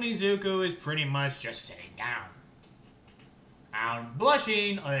 And as when Izuku is pretty much just sitting down. I'm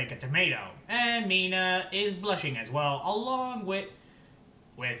blushing like a tomato. And Mina is blushing as well, along with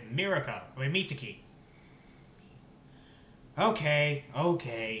Mitsuki.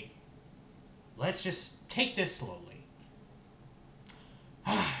 Okay. Let's just take this slowly.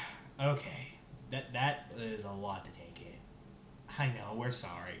 Okay. That is a lot to take in. I know, we're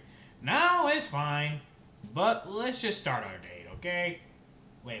sorry. No, it's fine. But let's just start our date, okay?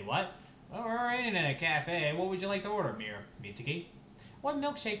 Wait, what? Oh, we're in a cafe. What would you like to order, Mitsuki? One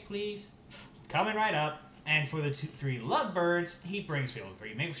milkshake, please. Coming right up. And for the 3 lovebirds, he brings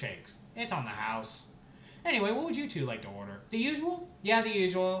feel-free milkshakes. It's on the house. Anyway, what would you two like to order? The usual? Yeah, the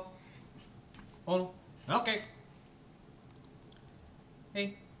usual. Oh, okay.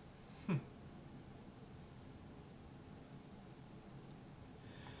 Hey.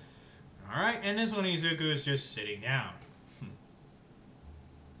 Alright, and this one Izuku is just sitting down.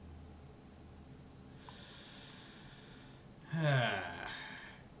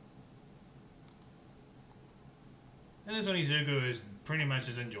 And this one Izuku is pretty much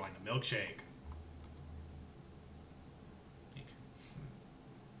just enjoying the milkshake.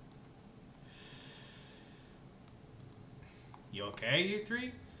 You okay, you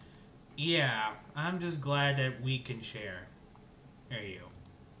three? Yeah, I'm just glad that we can share. There you go.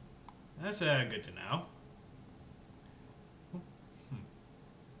 That's good to know.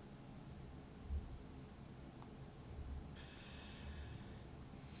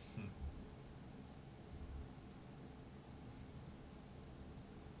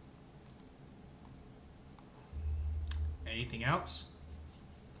 Anything else?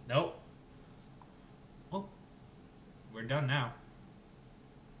 Nope. Oh, we're done now.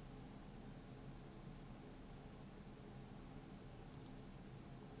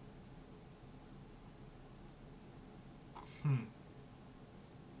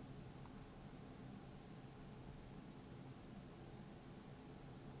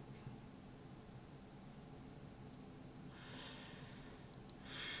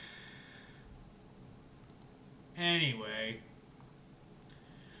 Anyway,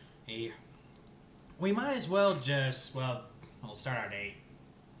 we might as well just, we'll start our date.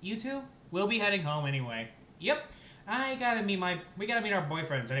 You two? We'll be heading home anyway. Yep. We gotta meet our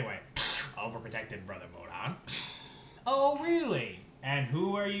boyfriends anyway. Overprotected brother Modan. Oh, really? And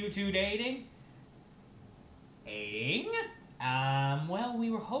who are you two dating? Dating? Well, we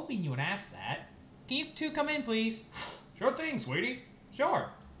were hoping you would ask that. Can you two come in, please? Sure thing, sweetie. Sure.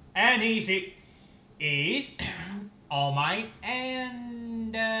 And he's All Might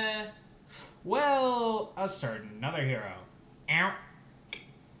and, well, a certain another hero. Ow.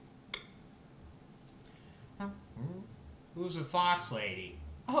 Who's the fox lady?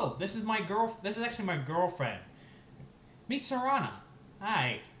 Oh, this is actually my girlfriend. Meet Sarana.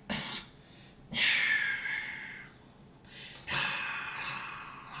 Hi.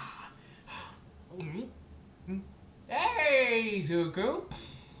 Hey, Zuko.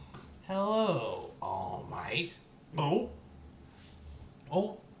 Hello, All Might. Oh.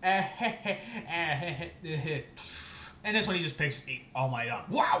 And this one he just picks All Might up.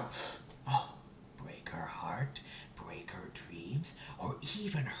 Wow. Oh, break her heart, break her dreams, or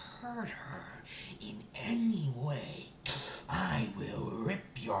even hurt her in any way. I will rip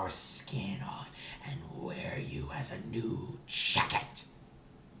your skin off and wear you as a new jacket.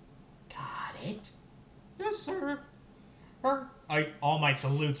 Got it? Yes, sir. All Might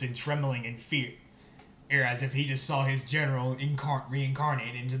salutes in trembling in fear, as if he just saw his general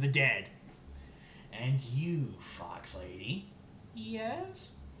reincarnate into the dead. And you, Fox Lady?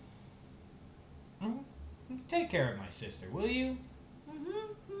 Yes? Take care of my sister, will you?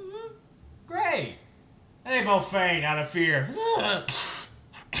 Great. And they both faint out of fear. Oh,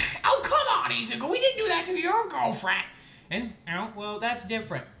 come on, Izuku. We didn't do that to your girlfriend. And, well, that's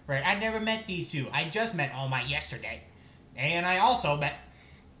different. Right? I never met these two. I just met All Might yesterday. And I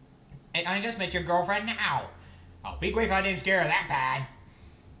just met your girlfriend now. Oh, be grateful I didn't scare her that bad.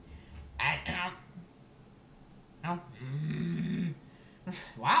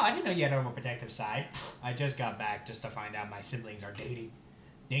 Wow, I didn't know you had an overprotective side. I just got back just to find out my siblings are dating.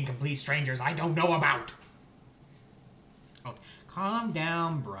 The incomplete strangers I don't know about. Oh, calm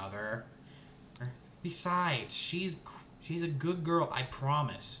down, brother. Besides, she's a good girl, I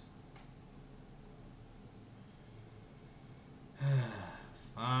promise.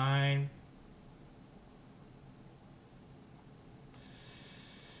 Fine.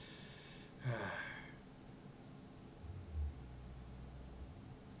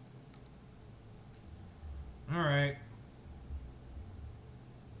 All right.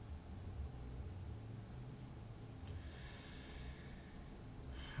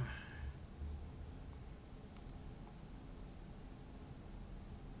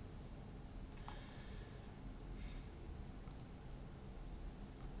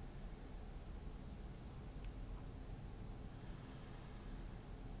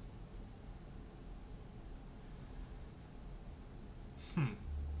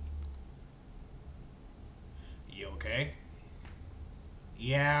 You okay?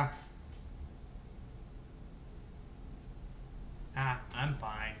 Yeah. I'm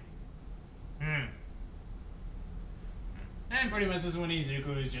fine. And pretty much this is when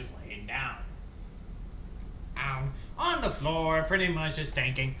Izuku is just laying down. On the floor, pretty much just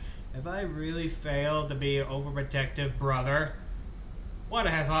thinking, have I really failed to be an overprotective brother? What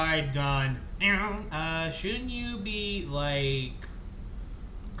have I done? Shouldn't you be, like,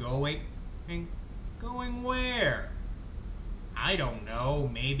 going? Going where? I don't know,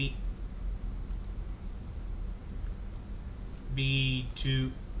 maybe be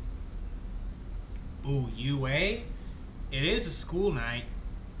to... Ooh, UA? It is a school night.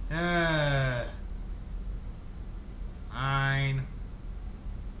 Fine.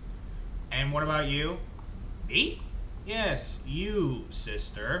 And what about you? Me? Yes, you,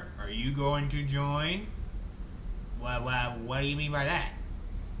 sister. Are you going to join? Well, what do you mean by that?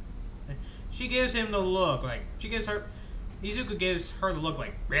 She gives him the look, like, Izuku gives her the look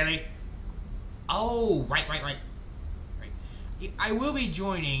like, really? Oh, right. I will be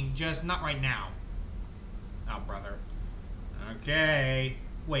joining, just not right now. Oh, brother. Okay.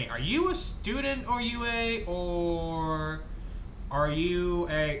 Wait, are you a student or UA, or are you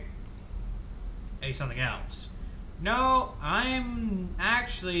a something else? No, I'm not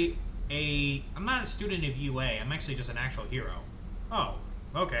a student of UA. I'm actually just an actual hero. Oh,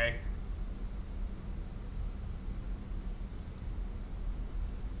 okay.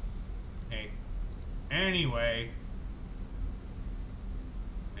 Hey. Anyway.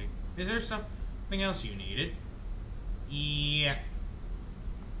 Hey, is there something else you needed? Yeah.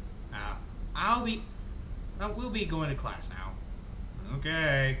 We'll be going to class now.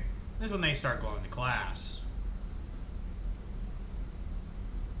 Okay. This is when they start going to class.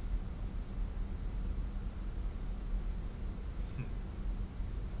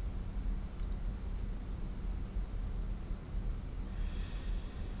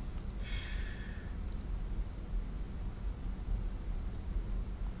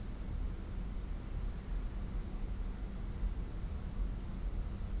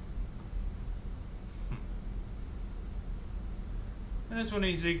 And that's when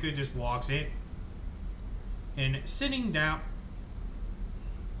Izuku just walks in. And sitting down...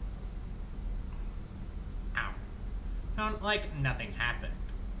 like nothing happened.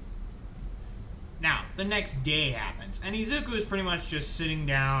 Now, the next day happens, and Izuku is pretty much just sitting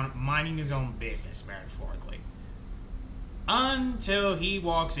down, minding his own business, metaphorically. Until he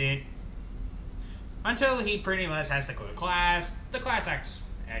walks in. Until he pretty much has to go to class. The class acts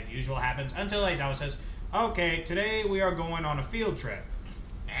as usual happens, until Aizawa says, okay, today we are going on a field trip.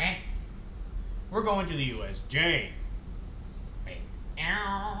 We're going to the USJ.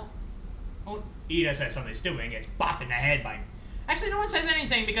 Ida says something stupid and gets bopped in the head by... Actually, no one says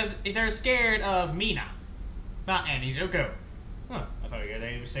anything because they're scared of Mina. Not Izuku. Huh, I thought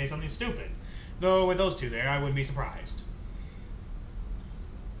they would say something stupid. Though with those two there, I wouldn't be surprised.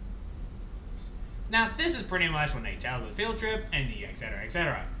 Now, this is pretty much when they tell the field trip and the etc.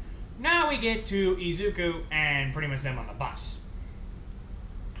 etc. Now we get to Izuku and pretty much them on the bus.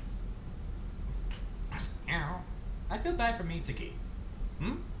 I feel bad for Mitsuki.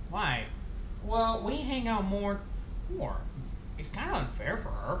 Why? Well, we hang out more. It's kind of unfair for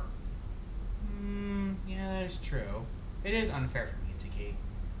her. Yeah, that is true. It is unfair for Mitsuki.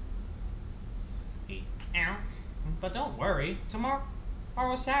 But don't worry.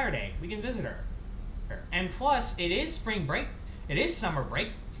 Tomorrow's Saturday. We can visit her. And plus, it is spring break. It is summer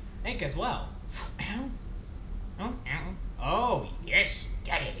break as well. Oh, yes,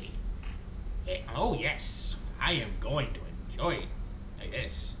 Daddy. Oh, yes. I am going to enjoy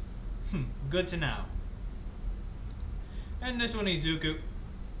this. Good to know. And this one, Izuku,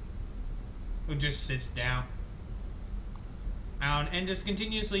 who just sits down and just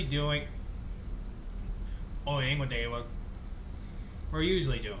continuously doing what we're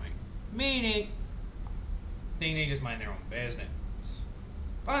usually doing. Meaning, they just mind their own business.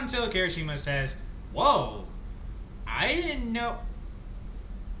 But until Kirishima says, "Whoa, I didn't know."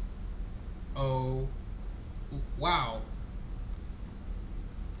 Oh, wow.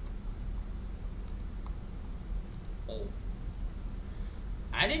 Oh,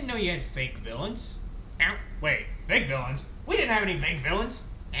 I didn't know you had fake villains. Wait, fake villains? We didn't have any fake villains.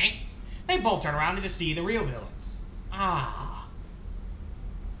 They both turn around and just see the real villains.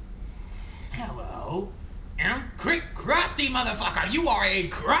 Hello. Crusty motherfucker, you are a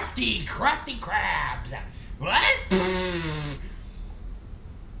crusty crabs. What?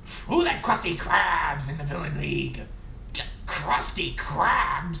 Who that crusty crabs in the villain league? Crusty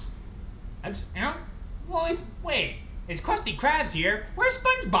crabs? That's, well, wait, is Krusty Krabs here? Where's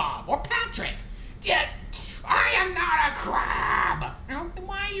SpongeBob or Patrick? I am not a crab. Then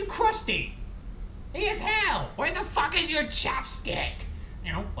why are you crusty? Hey as hell. Where the fuck is your chapstick?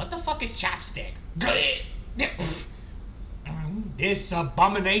 What the fuck is chapstick? This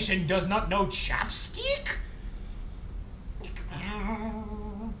abomination does not know chapstick?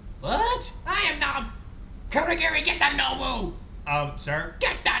 What? I am not. Kurigiri, get the Nomu. Sir?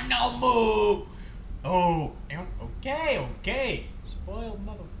 Get the Nomu. Oh, okay. Spoiled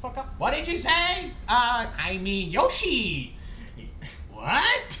motherfucker. What did you say? I mean Yoshi.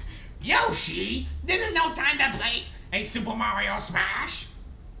 What? Yoshi? This is no time to play a Super Mario Smash.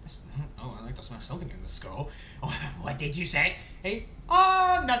 Oh, I like to smash something in the skull. What did you say? Hey,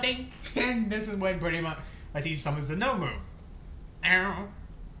 nothing. And this is when pretty much as he summons the Nomu.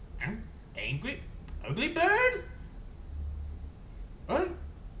 Angry, ugly bird? What?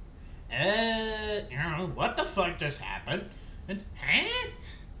 What the fuck just happened?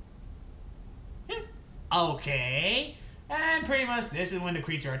 Okay. And pretty much this is when the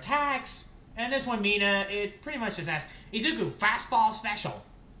creature attacks. And this one, Mina, it pretty much just asks, Izuku, fastball special.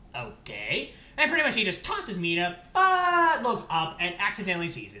 Okay. And pretty much he just tosses Mina, but looks up and accidentally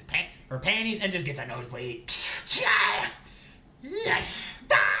sees her panties and just gets a nosebleed.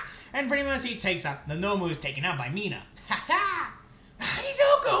 And pretty much he takes out, the Nomu is taken out by Mina. Ha ha!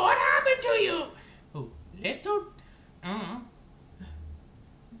 Izuku, what happened to you? Oh, little...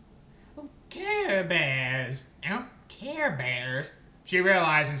 Care Bears. Care Bears? She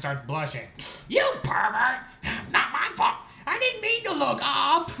realizes and starts blushing. You pervert! Not my fault! I didn't mean to look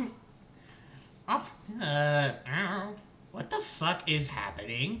up! What the fuck is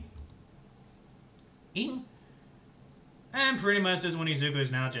happening? And pretty much this is when Izuku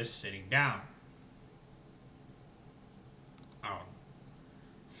is now just sitting down.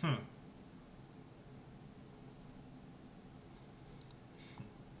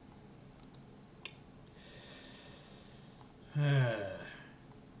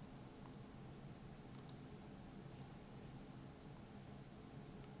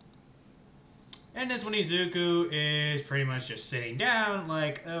 And this when Izuku is pretty much just sitting down,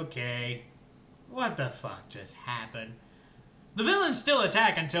 like, okay, what the fuck just happened? The villains still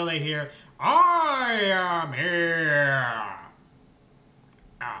attack until they hear, I am here.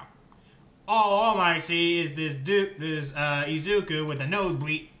 All I see is this Izuku with a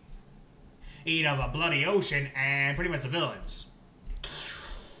nosebleed, eat of a bloody ocean, and pretty much the villains.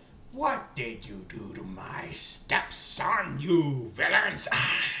 What did you do to my stepson, you villains?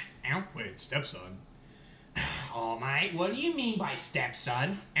 Wait, stepson? All right, what do you mean by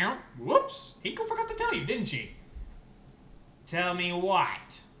stepson? Whoops, Hiko forgot to tell you, didn't she? Tell me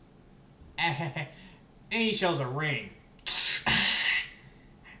what? And he shows a ring.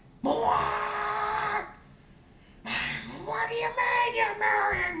 What? What do you mean you're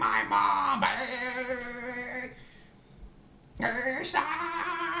marrying my mom?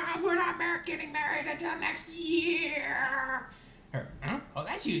 Stop! We're not getting married until next year. Oh,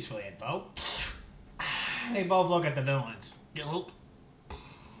 that's useful info. They both look at the villains. Yup.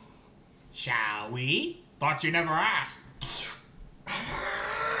 Shall we? Thought you never asked.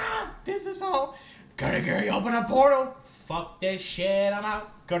 This is all. Karagiri, open a portal. Fuck this shit, I'm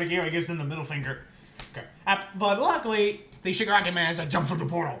out. Karagiri gives him the middle finger. Okay. But luckily, the Shigaraki man has to jump through the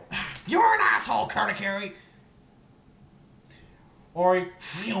portal. You're an asshole, Karagiri. Or,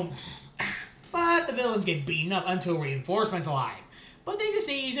 but the villains get beaten up until reinforcements arrive. But they just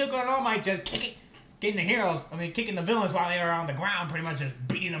see Izuku and All Might just kicking the villains while they're on the ground, pretty much just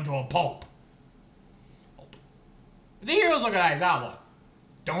beating them to a pulp. The heroes look at Aizawa.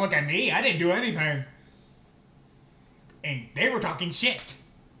 Don't look at me, I didn't do anything. And they were talking shit.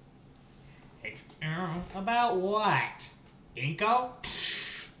 About what? Inko?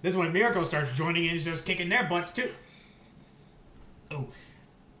 This is when Mirko starts joining in and just kicking their butts too. Oh,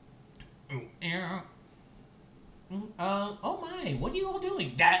 my, what are you all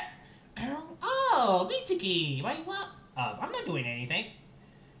doing? Mitsuki, wait, what? I'm not doing anything.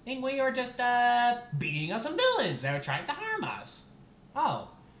 I think we are just, beating up some villains that are trying to harm us. Oh,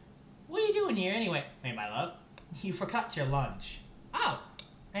 what are you doing here anyway? Hey, my love, you forgot your lunch. Oh,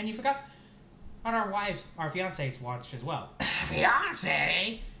 and you forgot our fiancés watched as well.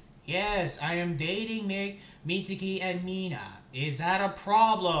 Fiancé? Yes, I am dating Mitsuki and Mina. Is that a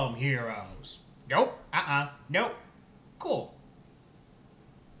problem, heroes? Nope. Nope. Cool.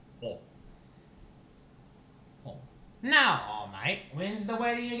 Oh. Now, All Might, when's the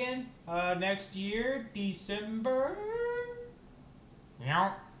wedding again? Next year, December?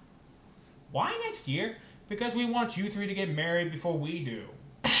 Yeah. Why next year? Because we want you three to get married before we do.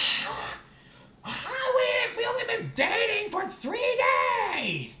 We only been dating for 3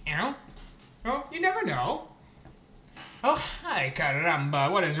 days. Well, you never know. Oh, hi,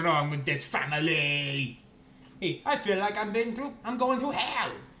 caramba, what is wrong with this family? Hey, I feel like I'm going through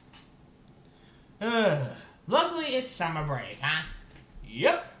hell. Luckily, it's summer break, huh?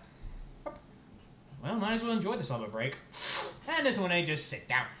 Yep. Well, might as well enjoy the summer break. And this one, they just sit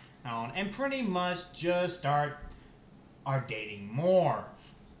down and pretty much just start dating more.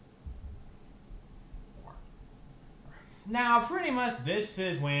 Now, pretty much this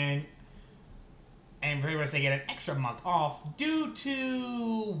is when, and pretty much they get an extra month off due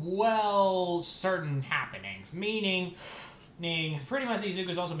to, well, certain happenings. Meaning pretty much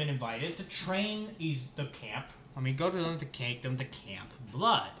Izuku's also been invited to train the camp. Go to them to take them to Camp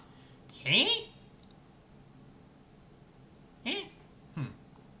Blood. Camp?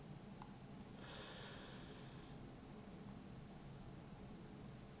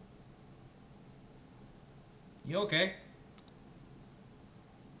 You okay?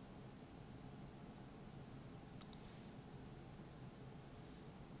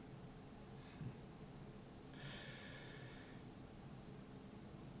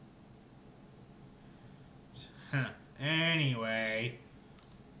 Anyway,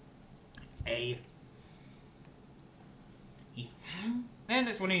 and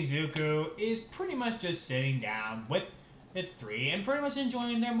that's when Izuku is pretty much just sitting down with the three and pretty much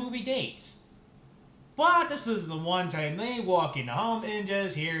enjoying their movie dates. But this is the one time they walk into home and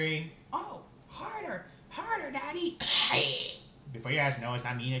just hearing, "Oh, harder, daddy." Before you guys know, it's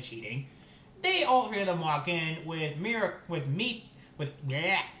not Mina cheating. They all three of them walk in with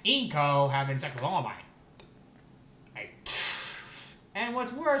Inko having sex with All Might. And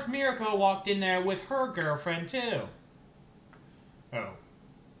what's worse, Mirko walked in there with her girlfriend too.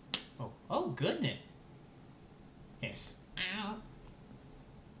 Oh, goodness. Yes.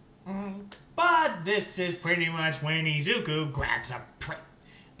 But this is pretty much when Izuku grabs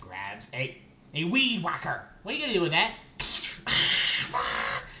a weed whacker. What are you gonna do with that?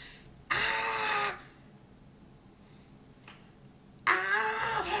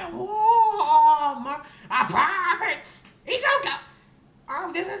 Pirates! Izuku! Oh,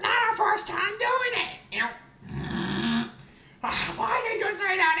 this is not our first time doing it! Why did you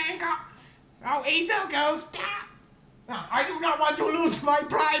say that, Inko? Oh, Izuku, stop! I do not want to lose my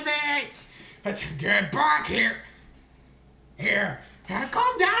privates! Let's get back here! Here,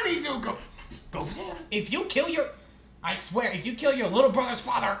 calm down, Izuku! Go down. I swear, if you kill your little brother's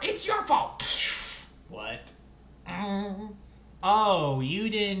father, it's your fault! What? Oh, you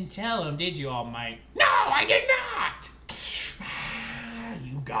didn't tell him, did you, All Might? No, I did not!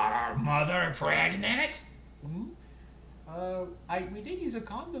 You got our mother pregnant? We did use a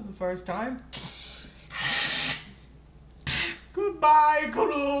condom the first time. Goodbye,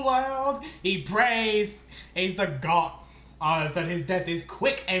 cruel world. He prays. He's the god. That his death is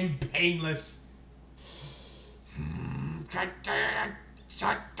quick and painless.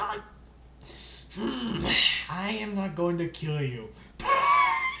 I am not going to kill you.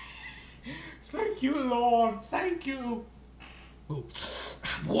 Thank Thank you, Lord. Thank you. Ooh.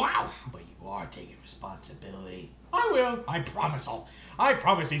 Wow, but you are taking responsibility. I will. I promise. I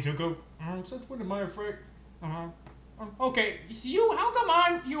promise, Izuku. Since when am I afraid? Okay, so how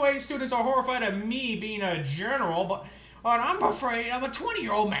come UA students are horrified of me being a general, but I'm afraid I'm a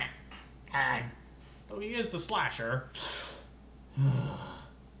 20-year-old man? And though he is the slasher.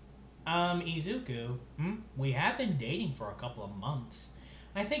 Izuku, we have been dating for a couple of months.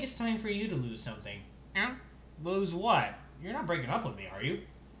 I think it's time for you to lose something. Lose what? You're not breaking up with me, are you?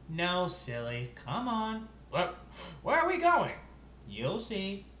 No, silly. Come on. Look, where are we going? You'll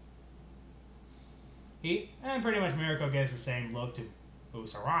see. And pretty much Mirko gives the same look to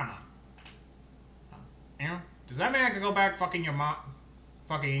Usarana. Does that mean I can go back fucking your mom?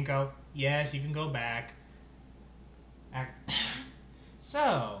 Fucking Inko? Yes, you can go back.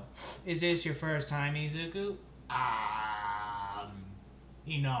 So, is this your first time, Izuku?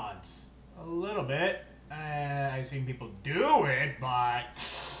 He nods. A little bit. I've seen people do it, but...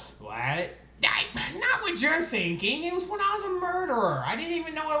 What? Not what you're thinking. It was when I was a murderer. I didn't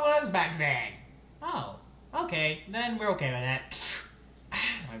even know what it was back then. Oh, okay. Then we're okay with that.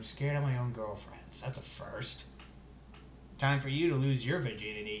 I'm scared of my own girlfriends. That's a first. Time for you to lose your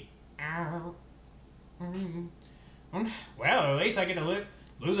virginity. Well, at least I get to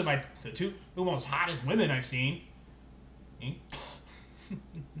lose it by the two most hottest women I've seen.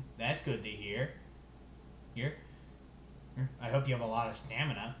 That's good to hear. Here. I hope you have a lot of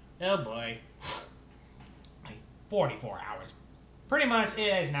stamina. Oh boy. 44 hours. Pretty much it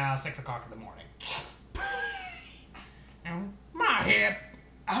is now 6 o'clock in the morning. My hip.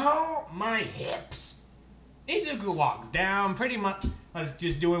 Oh, my hips. Izuku walks down, pretty much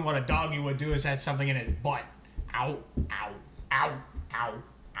just doing what a doggy would do, is had something in his butt. Ow, ow, ow, ow,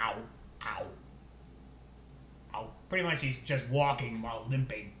 ow, ow. Ow. Pretty much he's just walking while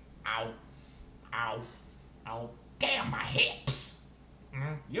limping. Ow, ow, ow. Damn, my hips.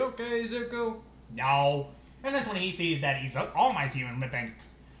 You okay, Izuku? No. And that's when he sees that he's almighty and limping.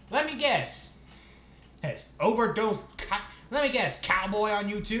 Let me guess. Has overdose. Let me guess. Cowboy on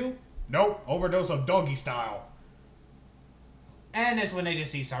you too? Nope. Overdose of doggy style. And that's when they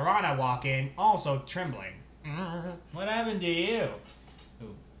just see Sarana walk in, also trembling. What happened to you?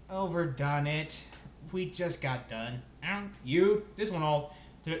 Ooh, overdone it. We just got done. You? This one all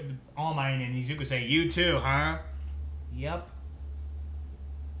mine, and Izuku say, you too, huh? Yep.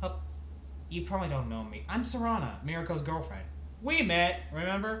 You probably don't know me. I'm Sarana, Mirko's girlfriend. We met,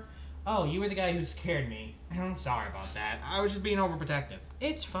 remember? Oh, you were the guy who scared me. I'm sorry about that. I was just being overprotective.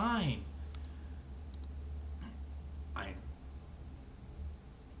 It's fine.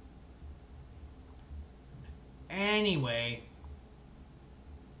 Anyway.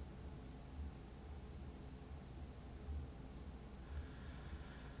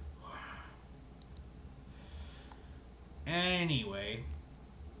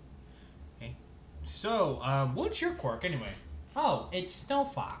 Okay. So, what's your quirk anyway? Oh, it's Snow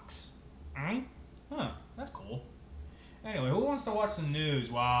Fox. Huh, that's cool. Anyway, who wants to watch the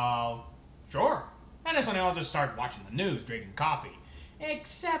news while... Sure. And that's when they all just start watching the news, drinking coffee.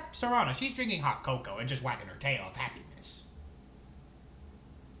 Except Sarana, she's drinking hot cocoa and just wagging her tail of happiness.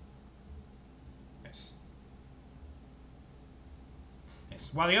 Yes.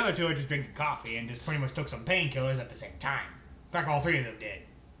 While the other two are just drinking coffee and just pretty much took some painkillers at the same time. In fact, all three of them did.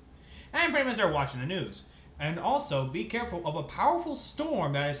 And pretty much they're watching the news. And also, be careful of a powerful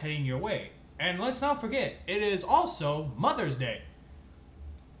storm that is heading your way. And let's not forget, it is also Mother's Day.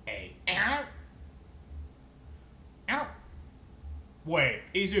 Wait,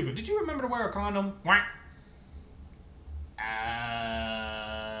 Izuku, did you remember to wear a condom?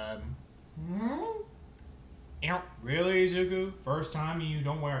 Really, Izuku? First time you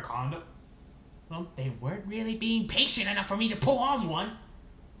don't wear a condom? Well, they weren't really being patient enough for me to pull on one.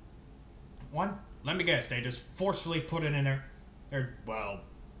 One? Let me guess, they just forcefully put it in their well,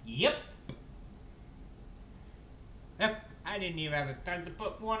 yep. Yep, I didn't even have the time to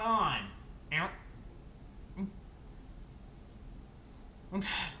put one on.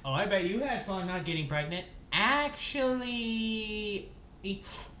 Oh, I bet you had fun not getting pregnant. Actually,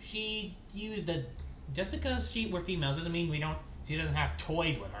 she used the... Just because we're females doesn't mean she doesn't have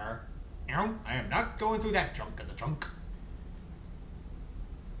toys with her. I am not going through that junk in the trunk.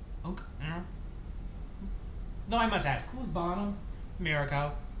 Okay. Though I must ask, who's Bonham?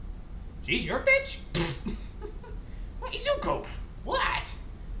 Mirko. She's your bitch? What, Izuku? What?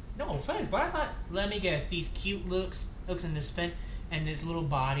 No offense, but I thought, let me guess, these cute looks in this fin and this little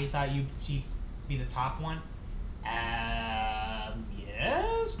body, thought she'd be the top one?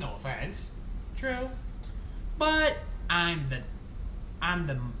 Yes, no offense. True. But I'm the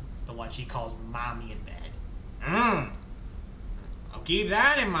the one she calls mommy in bed. I'll keep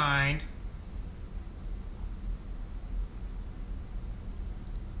that in mind.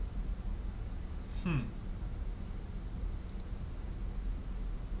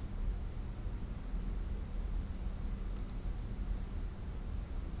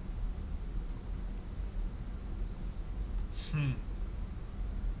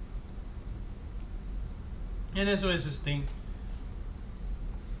 And this was this thing.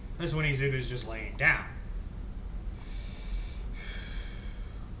 That's when Izuku's just laying down.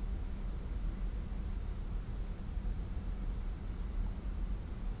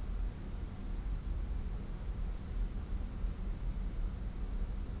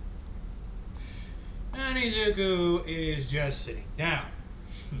 And Izuku is just sitting down.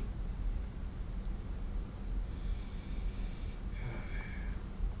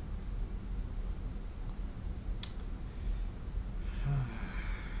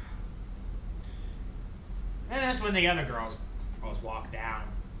 And that's when the other girls walk down.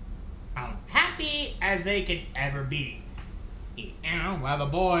 Happy as they can ever be. While the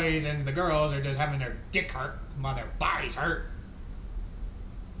boys and the girls are just having their dick hurt while their bodies hurt.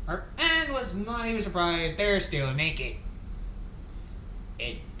 And let's not even surprised, they're still naked.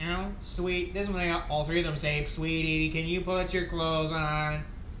 Sweet. This is when all three of them say, "Sweetie, can you put your clothes on?"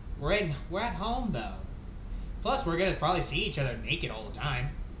 We're at home though. Plus, we're gonna probably see each other naked all the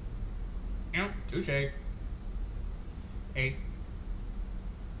time. Touche. Hey.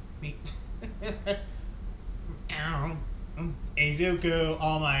 Me. Izuku,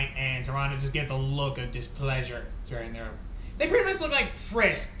 All Might, and Sarada just get the look of displeasure during their. They pretty much look like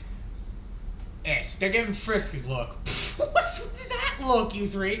Frisk. Yes, they're giving Frisk his look. What's that look, you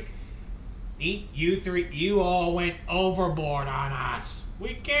three? You three, you all went overboard on us.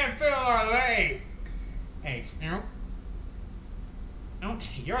 We can't feel our leg. Hey,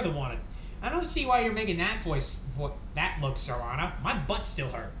 you're the one. I don't see why you're making that that look, Sarada. My butt still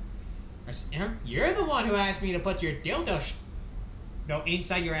hurt. You're the one who asked me to put your dildo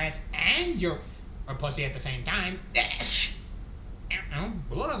inside your ass and your pussy at the same time.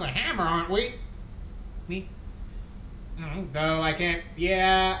 Blood as a hammer, aren't we? Me? Though I can't.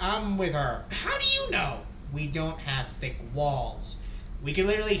 Yeah, I'm with her. How do you know? We don't have thick walls. We can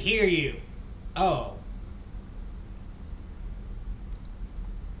literally hear you. Oh,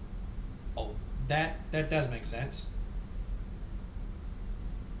 that does make sense.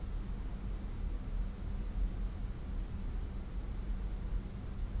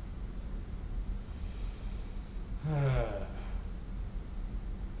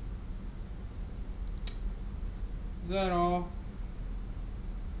 Is that all?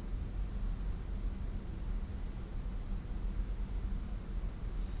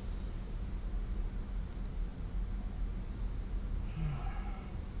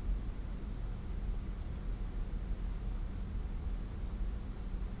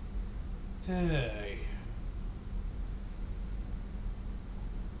 Hey.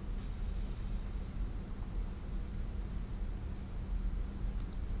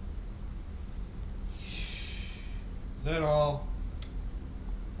 Is that all?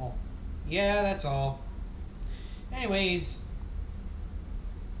 Well, yeah, that's all. Anyways,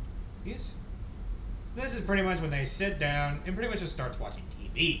 this is pretty much when they sit down and pretty much just starts watching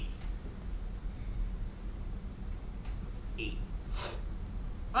TV.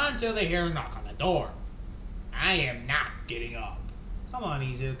 Until they hear a knock on the door. I am not getting up. Come on,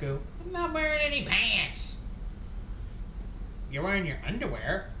 Izuku. I'm not wearing any pants. You're wearing your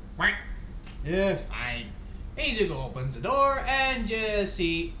underwear. Fine. Izuku opens the door and just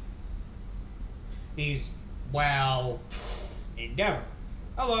see he's, Endeavor.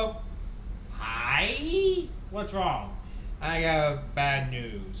 Hello. Hi. What's wrong? I have bad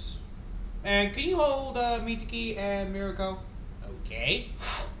news. And can you hold Mitsuki and Mirko? Okay.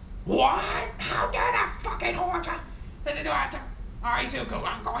 What? How dare that fucking horta? Alright, Izuku,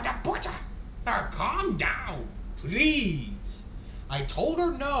 I'm going to put her. Now, calm down, please. I told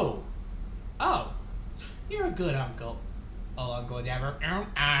her no. Oh, you're a good uncle. Oh, Uncle Endeavor.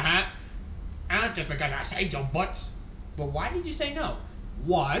 Just because I saved your butts. But why did you say no?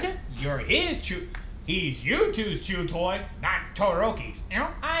 One, you're he's you two's chew toy, not Todoroki's.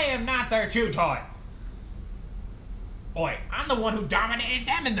 I am not their chew toy. Boy, I'm the one who dominated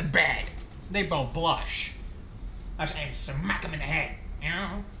them in the bed. They both blush. And smack them in the head.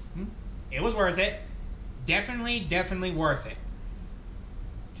 It was worth it. Definitely worth it.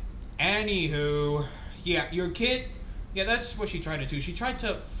 Anywho, yeah, your kid, yeah, that's what she tried to do. She tried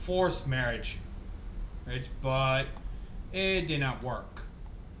to force marriage, but it did not work.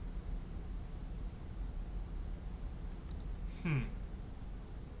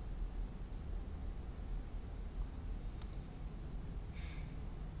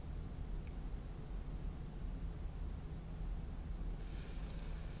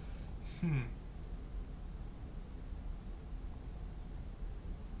 Hmm.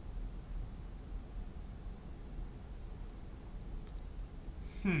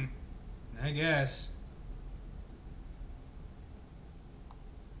 Hmm. I guess.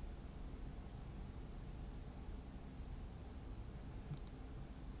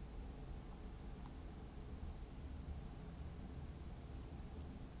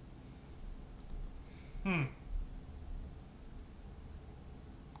 Hmm.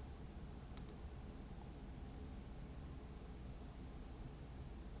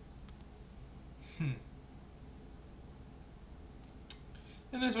 Hmm.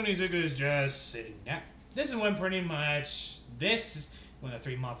 And this one Izuku is just sitting down. This is when pretty much when the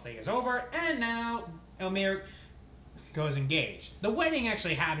 3 month thing is over, and now Elmir goes engaged. The wedding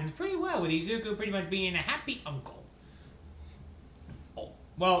actually happens pretty well with Izuku pretty much being a happy uncle. Oh,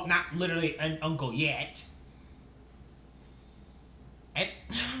 well, not literally an uncle yet.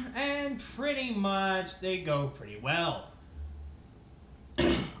 And pretty much they go pretty well.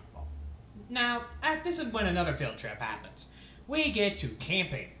 Now, this is when another field trip happens. We get to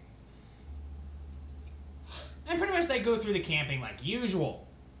camping. And pretty much they go through the camping like usual.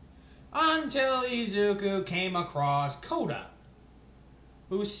 Until Izuku came across Koda,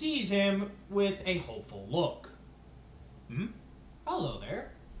 who sees him with a hopeful look. Hmm? Hello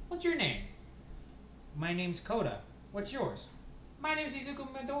there. What's your name? My name's Koda. What's yours? My name's Izuku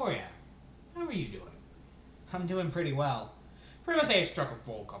Midoriya. How are you doing? I'm doing pretty well. Pretty much they struck a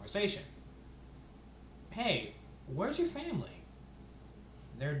full conversation. Hey, where's your family?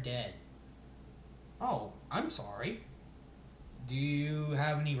 They're dead. Oh, I'm sorry. Do you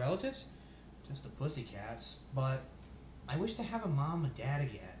have any relatives? Just the pussycats, but I wish to have a mom and dad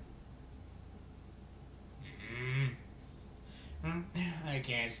again. I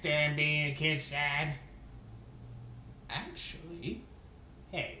can't stand being a kid sad. Actually,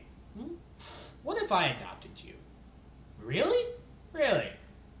 hey, what if I adopted you? Really? Really?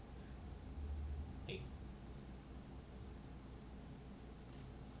 Hey.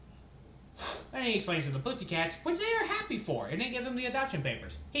 And he explains to the pussycats, which they are happy for, and they give him the adoption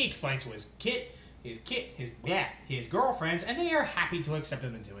papers. He explains to his girlfriends, and they are happy to accept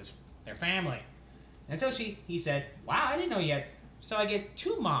him into their family. Until he said, wow, I didn't know yet. So I get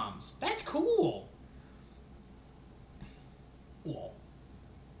 2 moms. That's cool. Whoa.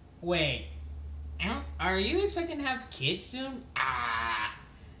 Wait. Are you expecting to have kids soon?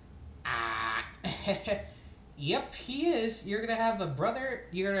 Yep, he is. You're gonna have a brother.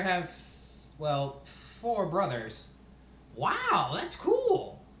 You're gonna have, 4 brothers. Wow, that's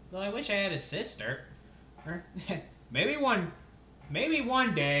cool. Well, I wish I had a sister. maybe one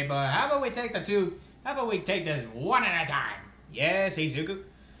day, but how about we take the 2? How about we take this one at a time? Yes, Izuku.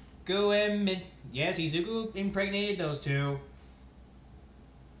 Yes, Izuku impregnated those 2.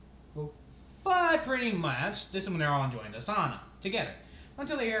 But pretty much, this is when they're all enjoying the sauna together.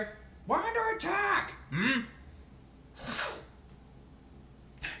 Until they hear, we're under attack!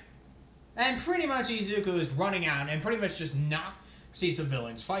 And pretty much Izuku is running out and pretty much just not sees the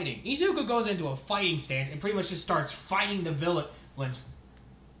villains fighting. Izuku goes into a fighting stance and pretty much just starts fighting the villains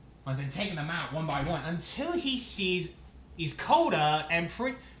and taking them out one by one until he sees Koda and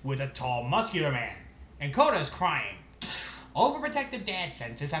with a tall, muscular man. And Koda is crying. Overprotective dad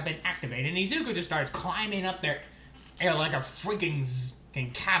senses have been activated, and Izuku just starts climbing up there like a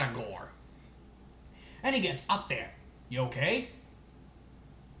freaking category. And he gets up there. You okay?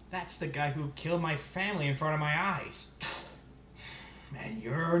 That's the guy who killed my family in front of my eyes. And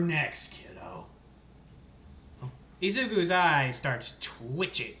you're next, kiddo. Izuku's eyes starts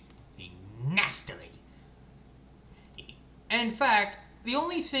twitching nastily. In fact, the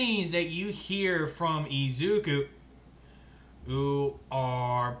only things that you hear from Izuku who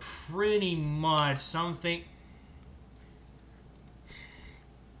are pretty much something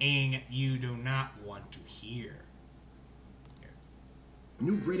you do not want to hear.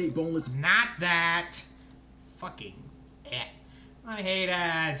 New grade A boneless. Not that. Fucking it. I hate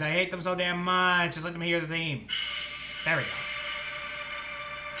ads. I hate them so damn much. Just let them hear the theme. There we go.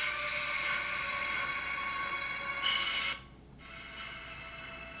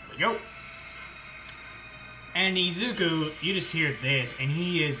 There we go. And Izuku, you just hear this, and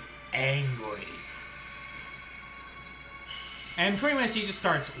he is angry. And pretty much he just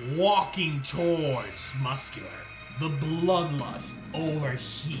starts walking towards Muscular. The bloodlust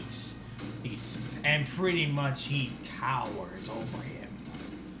overheats. And pretty much he towers over him.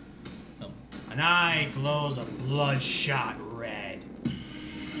 An eye glows a bloodshot red.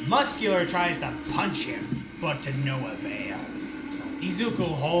 Muscular tries to punch him, but to no avail. Izuku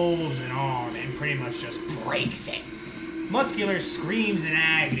holds an arm and pretty much just breaks it. Muscular screams in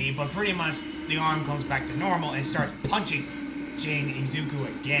agony, but pretty much the arm comes back to normal and starts punching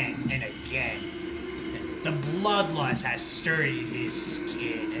Izuku again and again. The bloodlust has stirred his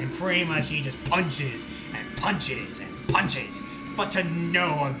skin, and pretty much he just punches and punches and punches, but to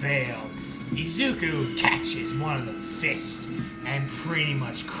no avail. Izuku catches one of the fists and pretty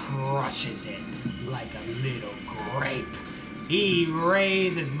much crushes it like a little grape. He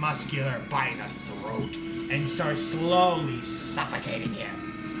raises Muscular by the throat and starts slowly suffocating him.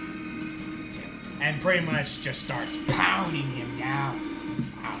 And pretty much just starts pounding him down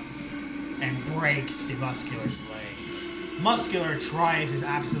and breaks the Muscular's legs. Muscular tries his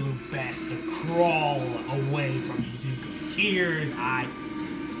absolute best to crawl away from Izuku. Tears,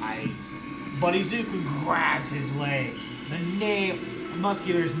 eyes. But Izuku grabs his legs.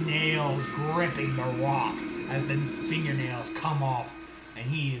 Muscular's nails gripping the rock as the fingernails come off, and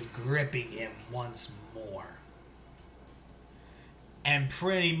he is gripping him once more. And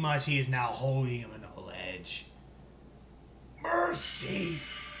pretty much he is now holding him on the ledge. Mercy!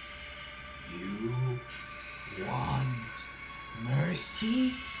 You want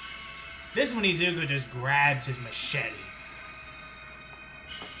mercy? This is when Izuku just grabs his machete.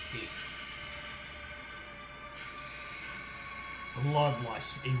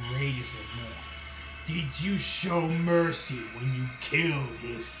 Bloodlust enrages him more. Did you show mercy when you killed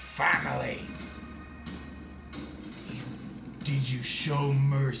his family? Did you show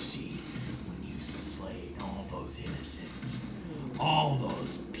mercy when you slayed all those innocents? All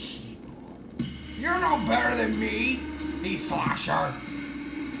those people? You're no better than me, me slasher.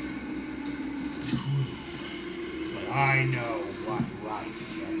 True, but I know what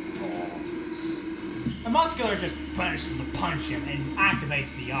rights and wrongs. The Muscular just finishes to punch him and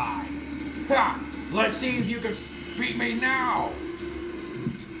activates the eye. Ha! Let's see if you can beat me now!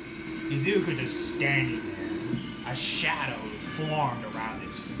 Izuku just standing there, a shadow formed around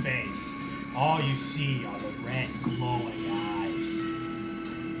his face. All you see are the red glowing eyes.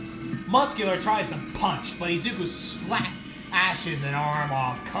 Muscular tries to punch, but Izuku slashes an arm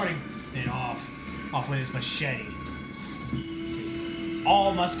off, cutting it off with his machete.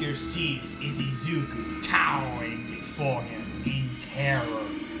 All Muscular sees is Izuku towering before him in terror.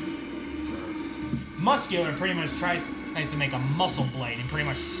 Muscular pretty much tries to make a muscle blade and pretty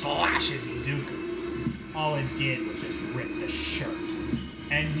much slashes Izuku. All it did was just rip the shirt.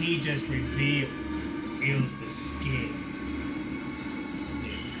 And he just reveals the skin.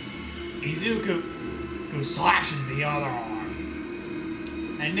 Izuku slashes the other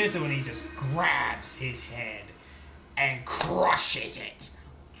arm. And this is when he just grabs his head and crushes it.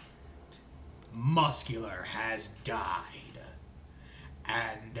 Muscular has died.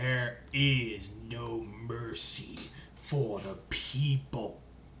 And there is no mercy for the people.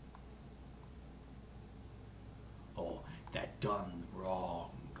 Oh, that done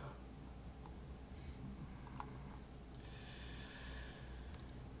wrong.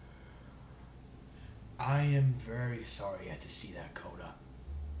 I am very sorry you had to see that, Coda.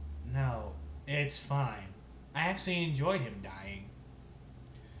 No, it's fine. I actually enjoyed him dying.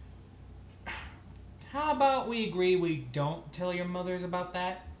 How about we agree we don't tell your mothers about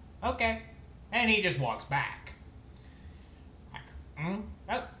that? Okay. And he just walks back. Oh,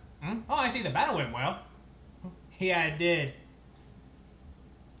 I see the battle went well. Yeah, it did.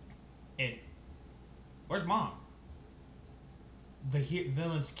 Where's Mom? The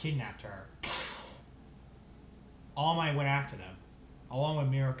villains kidnapped her. All Might went after them, along with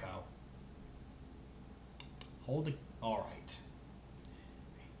Mirko. Alright.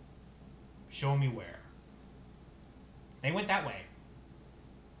 Show me where. They went that way.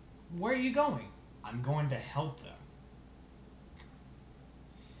 Where are you going? I'm going to help them.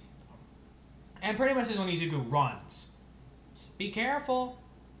 And pretty much this is when Izuku runs. Be careful.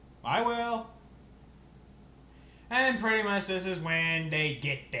 I will. And pretty much this is when they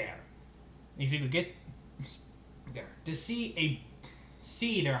get there. Izuku get there to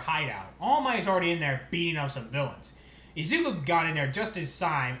see their hideout. All Might's already in there beating up some villains. Izuku got in there just in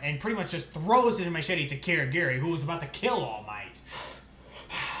time and pretty much just throws his machete to Kirigiri, who was about to kill All Might.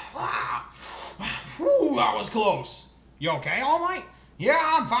 Whew, that was close. You okay, All Might? Yeah,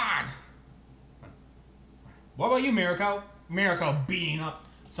 I'm fine. What about you, Mirko? Mirko beating up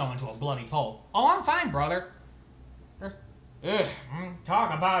someone to a bloody pulp. Oh, I'm fine, brother.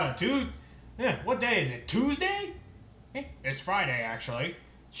 Talk about what day is it? Tuesday? It's Friday, actually.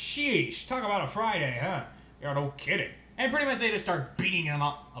 Sheesh, talk about a Friday, huh? You're no kidding. And pretty much they just start beating him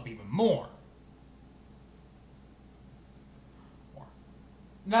up even more.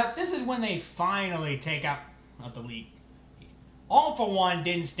 Now, this is when they finally take out the lead. All for One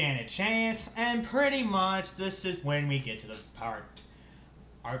didn't stand a chance, and pretty much this is when we get to the part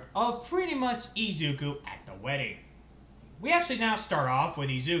of pretty much Izuku at the wedding. We actually now start off with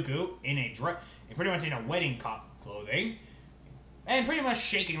Izuku in pretty much in a wedding clothing, and pretty much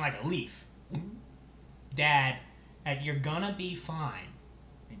shaking like a leaf. Dad, you're gonna be fine.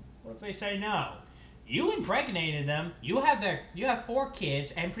 What if they say no? You impregnated them. You have 4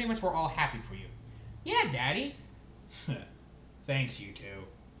 kids, and pretty much we're all happy for you. Yeah, Daddy. Thanks, you 2.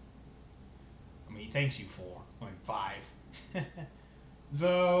 I mean, thanks, you 4. I mean, 5.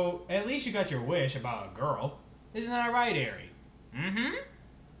 Though, at least you got your wish about a girl. Isn't that right, Eri? Mm-hmm.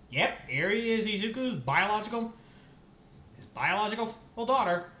 Yep, Eri is Izuku's biological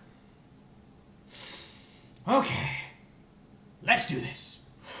daughter. Okay, let's do this.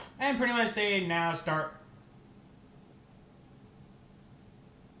 And pretty much they now start.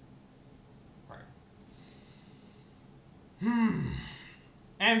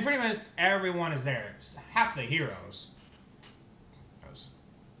 And pretty much everyone is there. Half the heroes.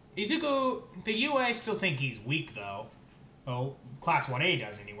 Izuku, the UA still think he's weak though. Oh, Class 1A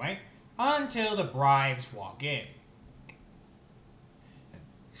does anyway. Until the bribes walk in.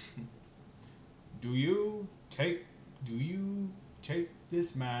 Do you take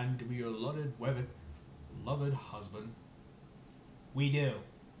this man to be your loved husband? We do.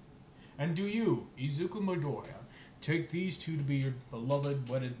 And do you, Izuku Midoriya, take these 2 to be your beloved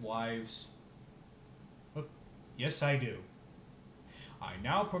wedded wives? Yes, I do. I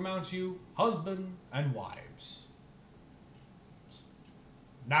now pronounce you husband and wives.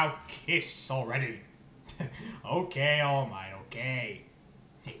 Now kiss already. Okay, All Might, okay.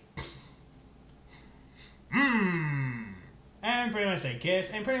 And pretty much they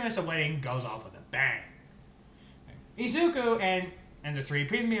kiss, and pretty much the wedding goes off with a bang. Izuku and the 3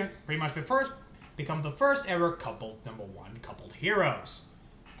 pretty much become the first ever number 1 coupled heroes.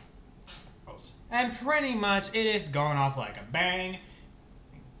 And pretty much it is going off like a bang.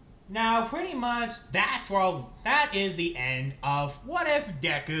 Now, pretty much that is the end of What If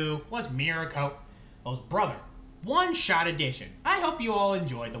Deku Was Mirko's brother. One-shot edition. I hope you all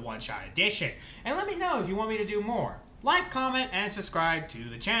enjoyed the one-shot edition. And let me know if you want me to do more. Like, comment, and subscribe to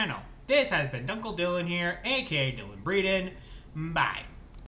the channel. This has been Dunkle Dylan here, aka Dylan Breeden. Bye.